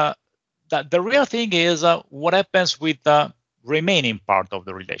the real thing is what happens with the remaining part of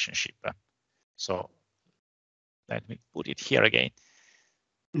the relationship. So let me put it here again.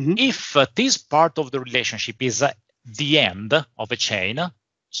 Mm-hmm. If this part of the relationship is the end of a chain,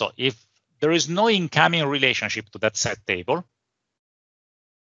 so if there is no incoming relationship to that set table,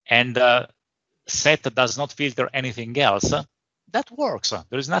 and set does not filter anything else, that works.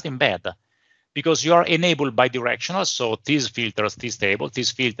 There is nothing bad, because you are enabled bidirectional. So this filters this table,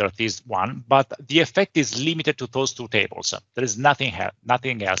 this filters this one, but the effect is limited to those two tables. There is nothing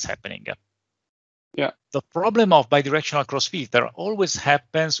else happening. Yeah. The problem of bidirectional cross filter always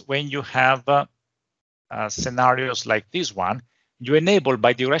happens when you have scenarios like this one, you enable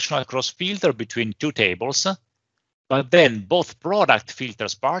bidirectional cross filter between two tables, but then both product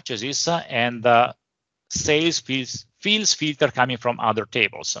filters purchases and sales fields filter coming from other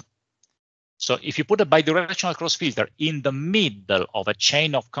tables. So if you put a bidirectional cross filter in the middle of a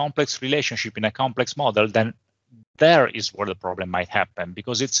chain of complex relationship in a complex model, then there is where the problem might happen,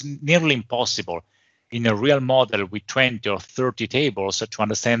 because it's nearly impossible in a real model with 20 or 30 tables to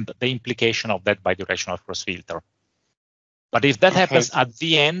understand the implication of that bidirectional cross filter. But if that happens at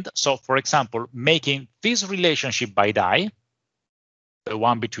the end, so for example, making this relationship by die, the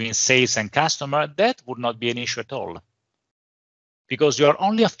one between sales and customer, that would not be an issue at all. Because you are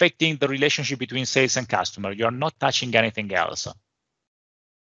only affecting the relationship between sales and customer. You are not touching anything else.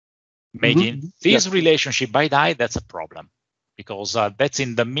 Making this relationship by die, that's a problem, because that's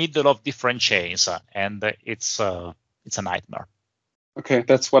in the middle of different chains, and it's a nightmare. Okay,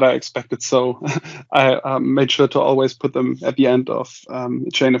 that's what I expected. So I made sure to always put them at the end of a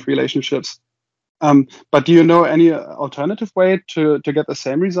chain of relationships. But do you know any alternative way to get the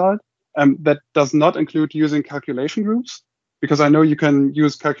same result that does not include using calculation groups? Because I know you can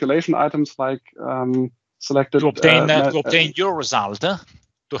use calculation items like selected to obtain your result,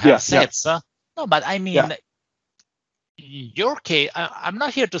 to have sets. No, but I mean, in your case, I'm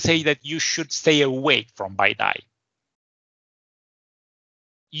not here to say that you should stay away from by die.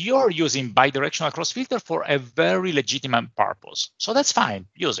 You're using bidirectional cross filter for a very legitimate purpose. So that's fine,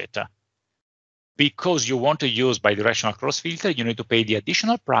 use it. Because you want to use bidirectional cross filter, you need to pay the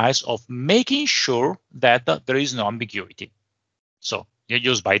additional price of making sure that there is no ambiguity. So you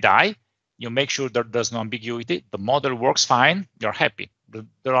use by die, you make sure that there's no ambiguity, the model works fine, you're happy.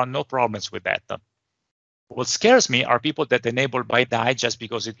 There are no problems with that. What scares me are people that enable by die just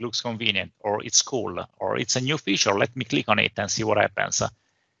because it looks convenient, or it's cool, or it's a new feature, let me click on it and see what happens.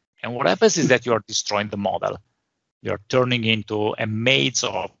 And what happens is that you're destroying the model. You're turning into a maze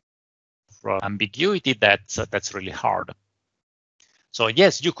of ambiguity that's really hard. So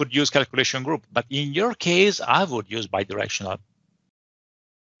yes, you could use calculation group, but in your case, I would use bidirectional.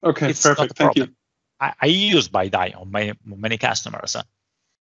 Okay, it's perfect. Thank you. I use by die on many customers.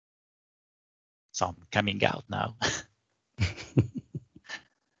 So I'm coming out now.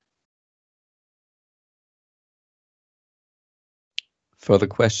 Further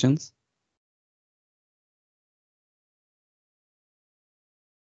questions?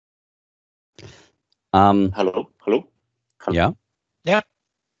 Hello. Yeah.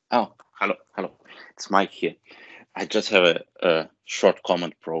 Oh, hello. It's Mike here. I just have a short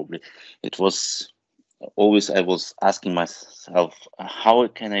comment, probably. It was always, I was asking myself, how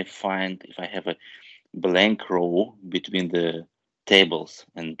can I find if I have a blank row between the tables?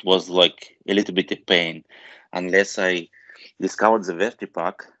 And it was like a little bit of pain, unless I discovered the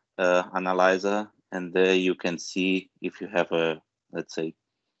Vertipack analyzer, and there you can see if you have a, let's say,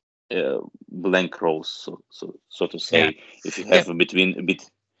 blank rows, so to say, if you have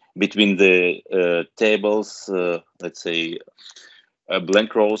between the tables, let's say,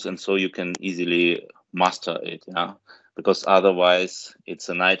 blank rows, and so you can easily master it, because otherwise it's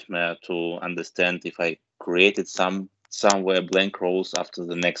a nightmare to understand if I created somewhere blank rows after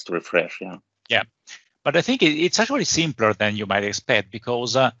the next refresh. But I think it's actually simpler than you might expect,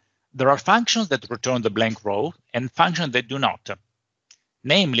 because there are functions that return the blank row and functions that do not.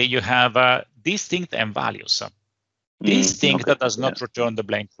 Namely, you have distinct and values. Distinct that does not return the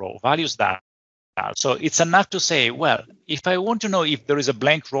blank row, values that. So it's enough to say, well, if I want to know if there is a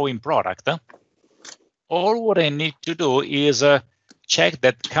blank row in product, all what I need to do is check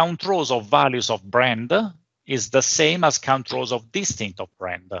that count rows of values of brand is the same as count rows of distinct of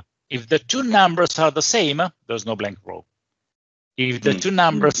brand. If the two numbers are the same, there's no blank row. If the two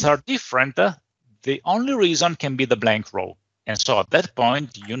numbers are different, the only reason can be the blank row. And so at that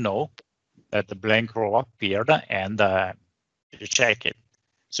point, you know that the blank row appeared, and you check it.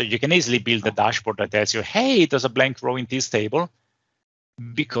 So you can easily build a dashboard that tells you, hey, there's a blank row in this table,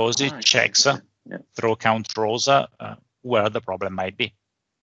 because it checks through count rows where the problem might be.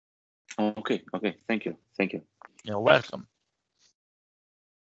 Okay. Thank you. You're welcome.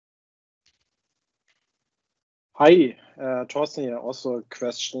 Hi, Thorsten here. Also a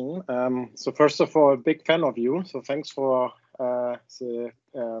question. So first of all, big fan of you. So thanks for the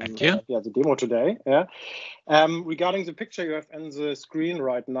demo today. Regarding the picture you have on the screen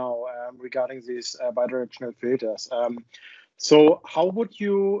right now, regarding these bidirectional filters. So how would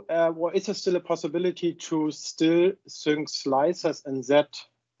you, or is there still a possibility to still sync slices in that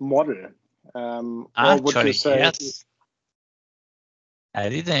model? Or would you say, yes. I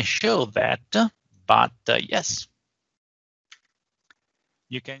didn't show that, but yes.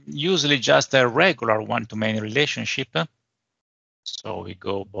 you can usually just a regular one-to-many relationship. So we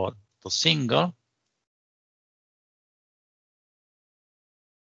go back to single.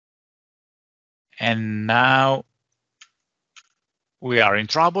 And now we are in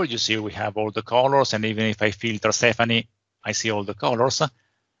trouble. You see, we have all the colors, and even if I filter Stephanie, I see all the colors.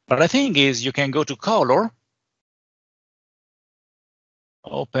 But the thing is, you can go to color,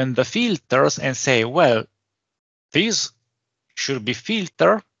 open the filters, and say, well, this should be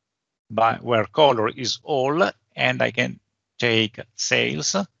filtered by where color is all, and I can take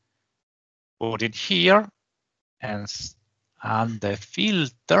sales, put it here, and add the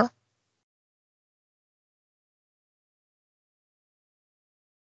filter.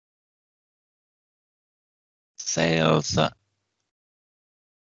 Sales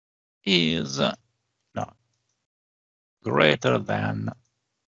is no greater than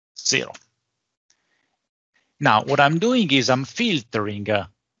 0. Now, what I'm doing is I'm filtering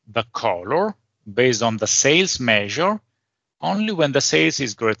the color based on the sales measure only when the sales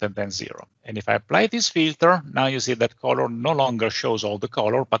is greater than 0. And if I apply this filter, now you see that color no longer shows all the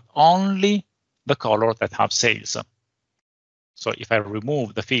color, but only the color that have sales. So if I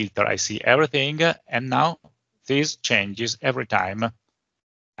remove the filter, I see everything, and now this changes every time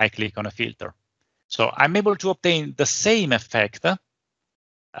I click on a filter. So I'm able to obtain the same effect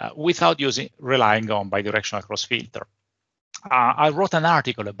without relying on bidirectional cross filter. I wrote an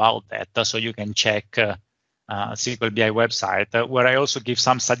article about that, so you can check SQL.bi website, where I also give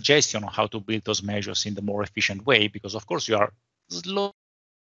some suggestion on how to build those measures in the more efficient way, because of course you are slow.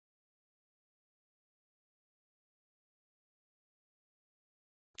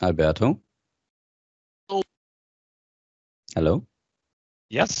 Alberto? Hello?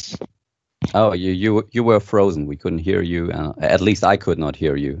 Yes. Oh, you were frozen. We couldn't hear you. At least I could not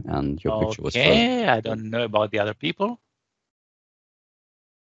hear you, and your picture was frozen. Okay, I don't know about the other people.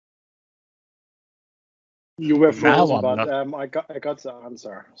 You were frozen, but I got the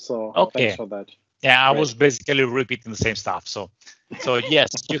answer. So thanks for that. Yeah, I was basically repeating the same stuff. So yes,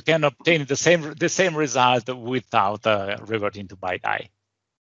 you can obtain the same result without reverting to BiDi.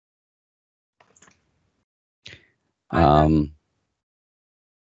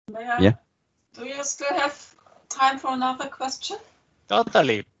 Yeah. Do you still have time for another question?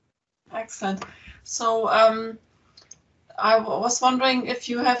 Totally. Excellent. So I was wondering if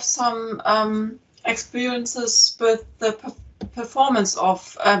you have some experiences with the performance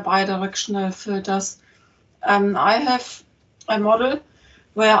of bidirectional filters. I have a model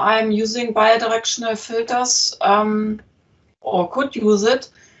where I'm using bidirectional filters or could use it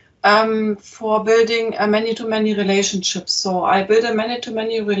for building a many-to-many relationships. So I build a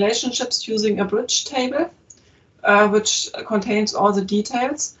many-to-many relationships using a bridge table, which contains all the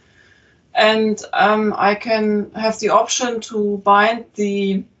details. And I can have the option to bind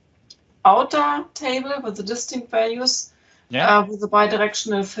the outer table with the distinct values with the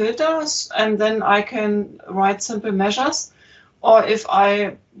bidirectional filters, and then I can write simple measures. Or if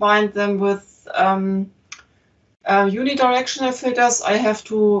I bind them with unidirectional filters, I have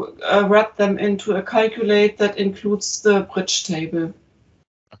to wrap them into a calculate that includes the bridge table.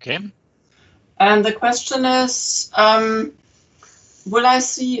 Okay. And the question is, will I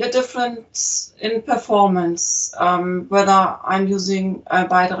see a difference in performance, whether I'm using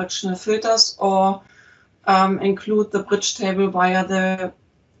bidirectional filters or include the bridge table via the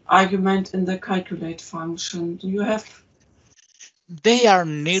argument in the calculate function? Do you have? They are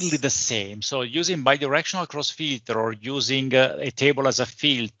nearly the same. So using bidirectional cross filter or using a table as a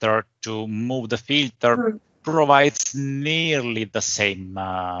filter to move the filter provides nearly the same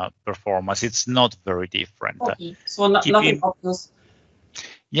performance. It's not very different. Okay. So nothing obvious.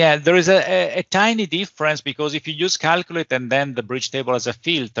 Yeah, there is a tiny difference, because if you use calculate and then the bridge table as a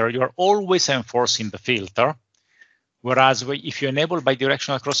filter, you're always enforcing the filter. Whereas if you enable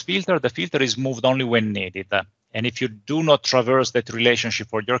bidirectional cross filter, the filter is moved only when needed. And if you do not traverse that relationship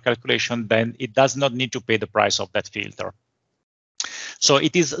for your calculation, then it does not need to pay the price of that filter. So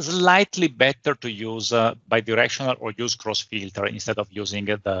it is slightly better to use bidirectional or use cross filter instead of using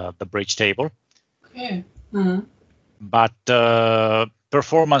the bridge table. Okay. Mm-hmm. But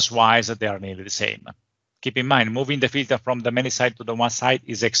performance-wise, they are nearly the same. Keep in mind, moving the filter from the many side to the one side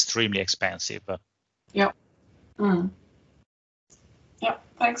is extremely expensive. Yeah. Mm. Yeah,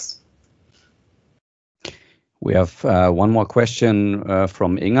 thanks. We have one more question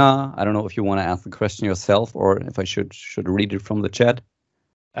from Inga. I don't know if you want to ask the question yourself or if I should read it from the chat.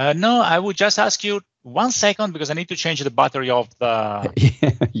 No, I would just ask you 1 second, because I need to change the battery of the...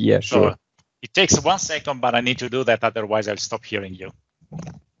 Yeah, sure. So it takes 1 second, but I need to do that. Otherwise, I'll stop hearing you.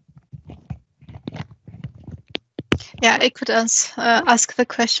 Yeah, I could ask the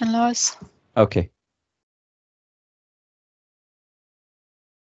question, Lars. Okay.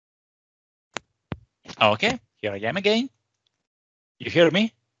 Okay, here I am again. You hear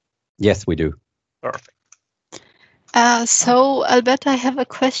me? Yes, we do. Perfect. So, Alberto, I have a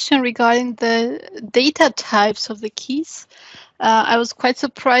question regarding the data types of the keys. I was quite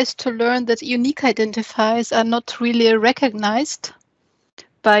surprised to learn that unique identifiers are not really recognized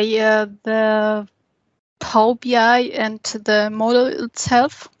by the Power BI and the model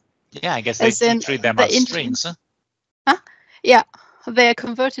itself. Yeah, I guess they treat them as strings. Huh? Yeah, they are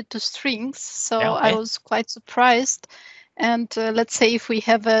converted to strings. So Yeah, okay. I was quite surprised. And let's say if we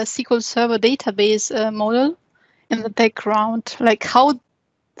have a SQL Server database model in the background, like how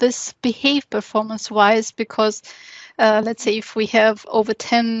this behave performance-wise, because let's say if we have over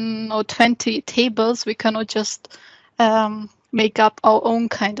 10 or 20 tables, we cannot just make up our own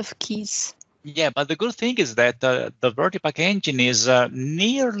kind of keys. Yeah, but the good thing is that the Vertipack engine is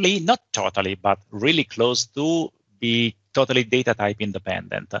nearly, not totally, but really close to be totally data type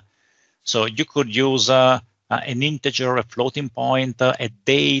independent. So you could use an integer, a floating point, a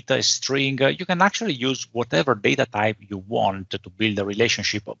date, a string. You can actually use whatever data type you want to build a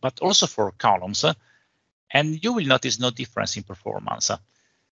relationship, but also for columns. And you will notice no difference in performance,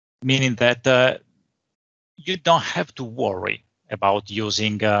 meaning that you don't have to worry about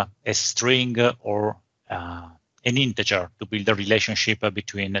using a string or an integer to build a relationship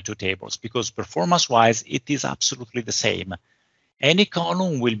between two tables, because performance-wise, it is absolutely the same. Any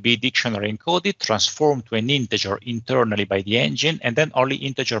column will be dictionary encoded, transformed to an integer internally by the engine, and then only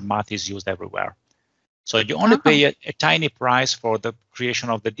integer math is used everywhere. So you only pay a tiny price for the creation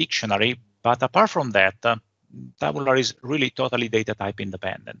of the dictionary, but apart from that, Tabular is really totally data type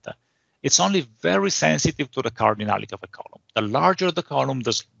independent. It's only very sensitive to the cardinality of a column. The larger the column,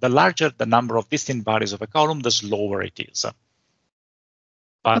 the larger the number of distinct values of a column, the slower it is.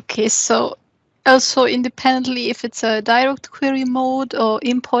 But okay, so also independently if it's a direct query mode or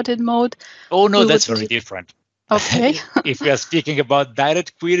imported mode? Oh, no, that's very different. Okay. If we are speaking about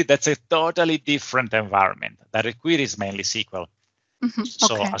direct query, that's a totally different environment. Direct query is mainly SQL.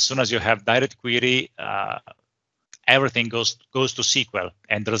 So okay. as soon as you have direct query, everything goes to SQL,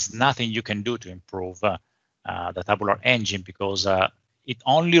 and there's nothing you can do to improve the Tabular engine because it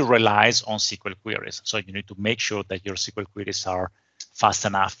only relies on SQL queries. So you need to make sure that your SQL queries are fast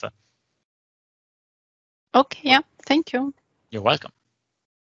enough. Okay, yeah, thank you. You're welcome.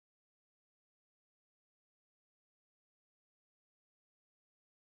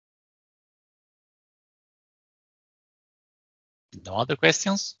 No other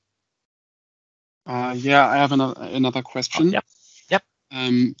questions? Yeah, I have another question. Oh, yep.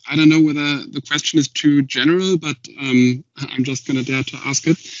 I don't know whether the question is too general, but I'm just going to dare to ask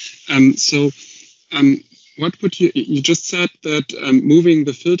it. What would you just said that moving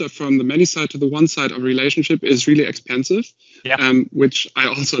the filter from the many side to the one side of a relationship is really expensive, which I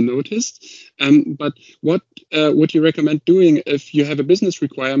also noticed. But what would you recommend doing if you have a business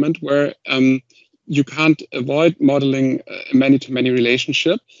requirement where you can't avoid modeling a many-to-many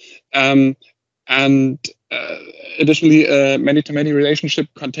relationship? And additionally, a many-to-many relationship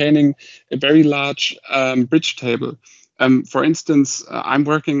containing a very large bridge table. For instance, I'm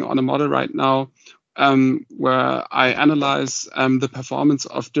working on a model right now where I analyze the performance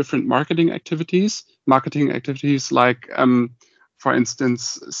of different marketing activities like, for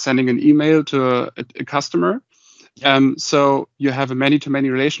instance, sending an email to a customer. So you have a many-to-many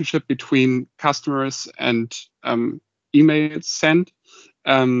relationship between customers and emails sent.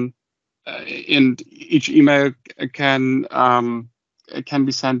 And each email can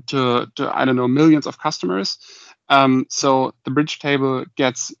be sent to I don't know, millions of customers. So the bridge table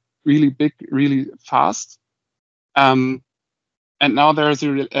gets really big, really fast. And now there is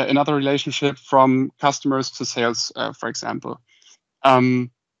another relationship from customers to sales, for example. Do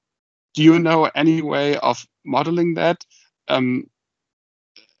you know any way of modeling that,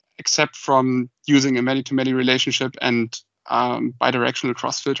 except from using a many-to-many relationship and bidirectional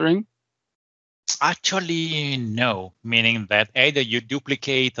cross-filtering? Actually, no, meaning that either you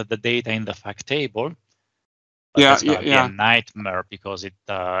duplicate the data in the fact table, but that's going to be a nightmare because if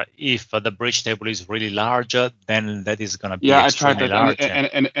the bridge table is really large, then that is going to be extremely large.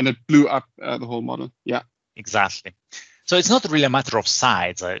 And it blew up the whole model. Yeah, exactly. So it's not really a matter of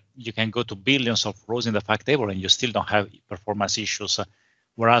size. You can go to billions of rows in the fact table and you still don't have performance issues.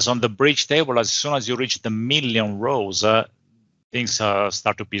 Whereas on the bridge table, as soon as you reach the million rows, things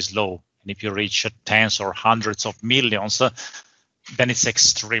start to be slow. And if you reach tens or hundreds of millions, then it's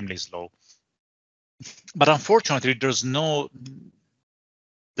extremely slow. But unfortunately, there's no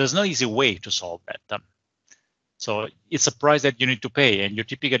easy way to solve that. So it's a price that you need to pay, and you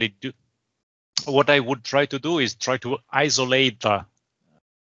typically do. What I would try to do is try to isolate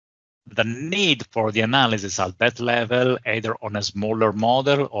the need for the analysis at that level, either on a smaller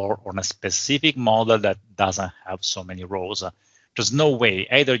model or on a specific model that doesn't have so many rows. There's no way.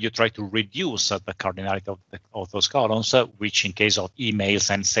 Either you try to reduce the cardinality of those columns, which in case of emails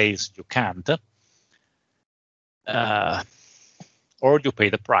and sales, you can't, or you pay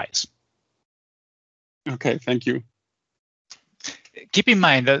the price. Okay, thank you. Keep in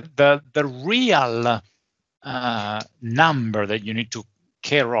mind that the real number that you need to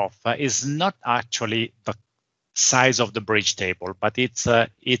care of is not actually the size of the bridge table, but it's a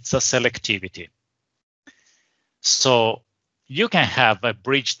selectivity. So you can have a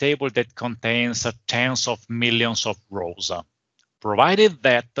bridge table that contains tens of millions of rows, provided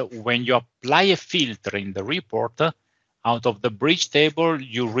that when you apply a filter in the report, out of the bridge table,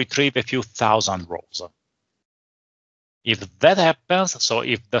 you retrieve a few thousand rows. If that happens, so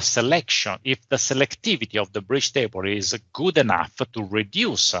if the selectivity of the bridge table is good enough to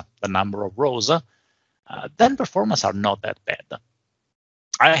reduce the number of rows, then performance are not that bad.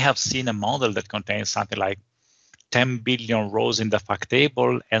 I have seen a model that contains something like 10 billion rows in the fact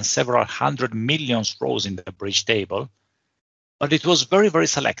table and several hundred million rows in the bridge table, but it was very, very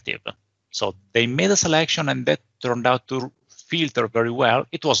selective. So they made a selection and that turned out to filter very well.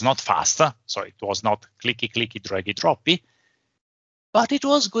 It was not fast, so it was not clicky, draggy, droppy, but it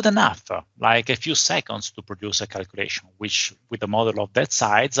was good enough, like a few seconds to produce a calculation, which with a model of that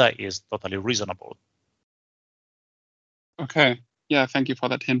size is totally reasonable. Okay, yeah, thank you for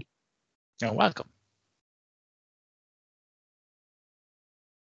that hint. You're welcome.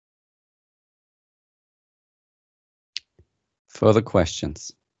 Further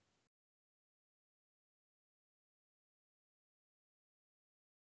questions?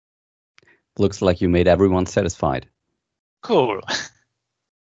 Looks like you made everyone satisfied. Cool.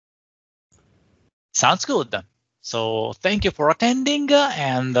 Sounds good. So thank you for attending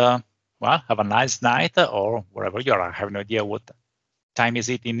and well, have a nice night or wherever you are. I have no idea what time is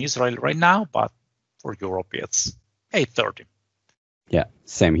it in Israel right now, but for Europe, it's 8:30. Yeah,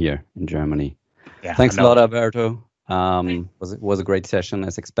 same here in Germany. Yeah, thanks a lot, Alberto. Was a great session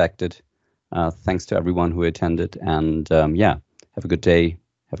as expected. Thanks to everyone who attended and yeah, have a good day.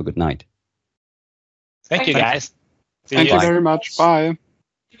 Have a good night. Thank you, guys. Thank you very much. Bye.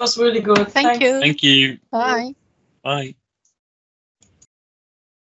 It was really good. Thank you. Thank you. Bye. Bye.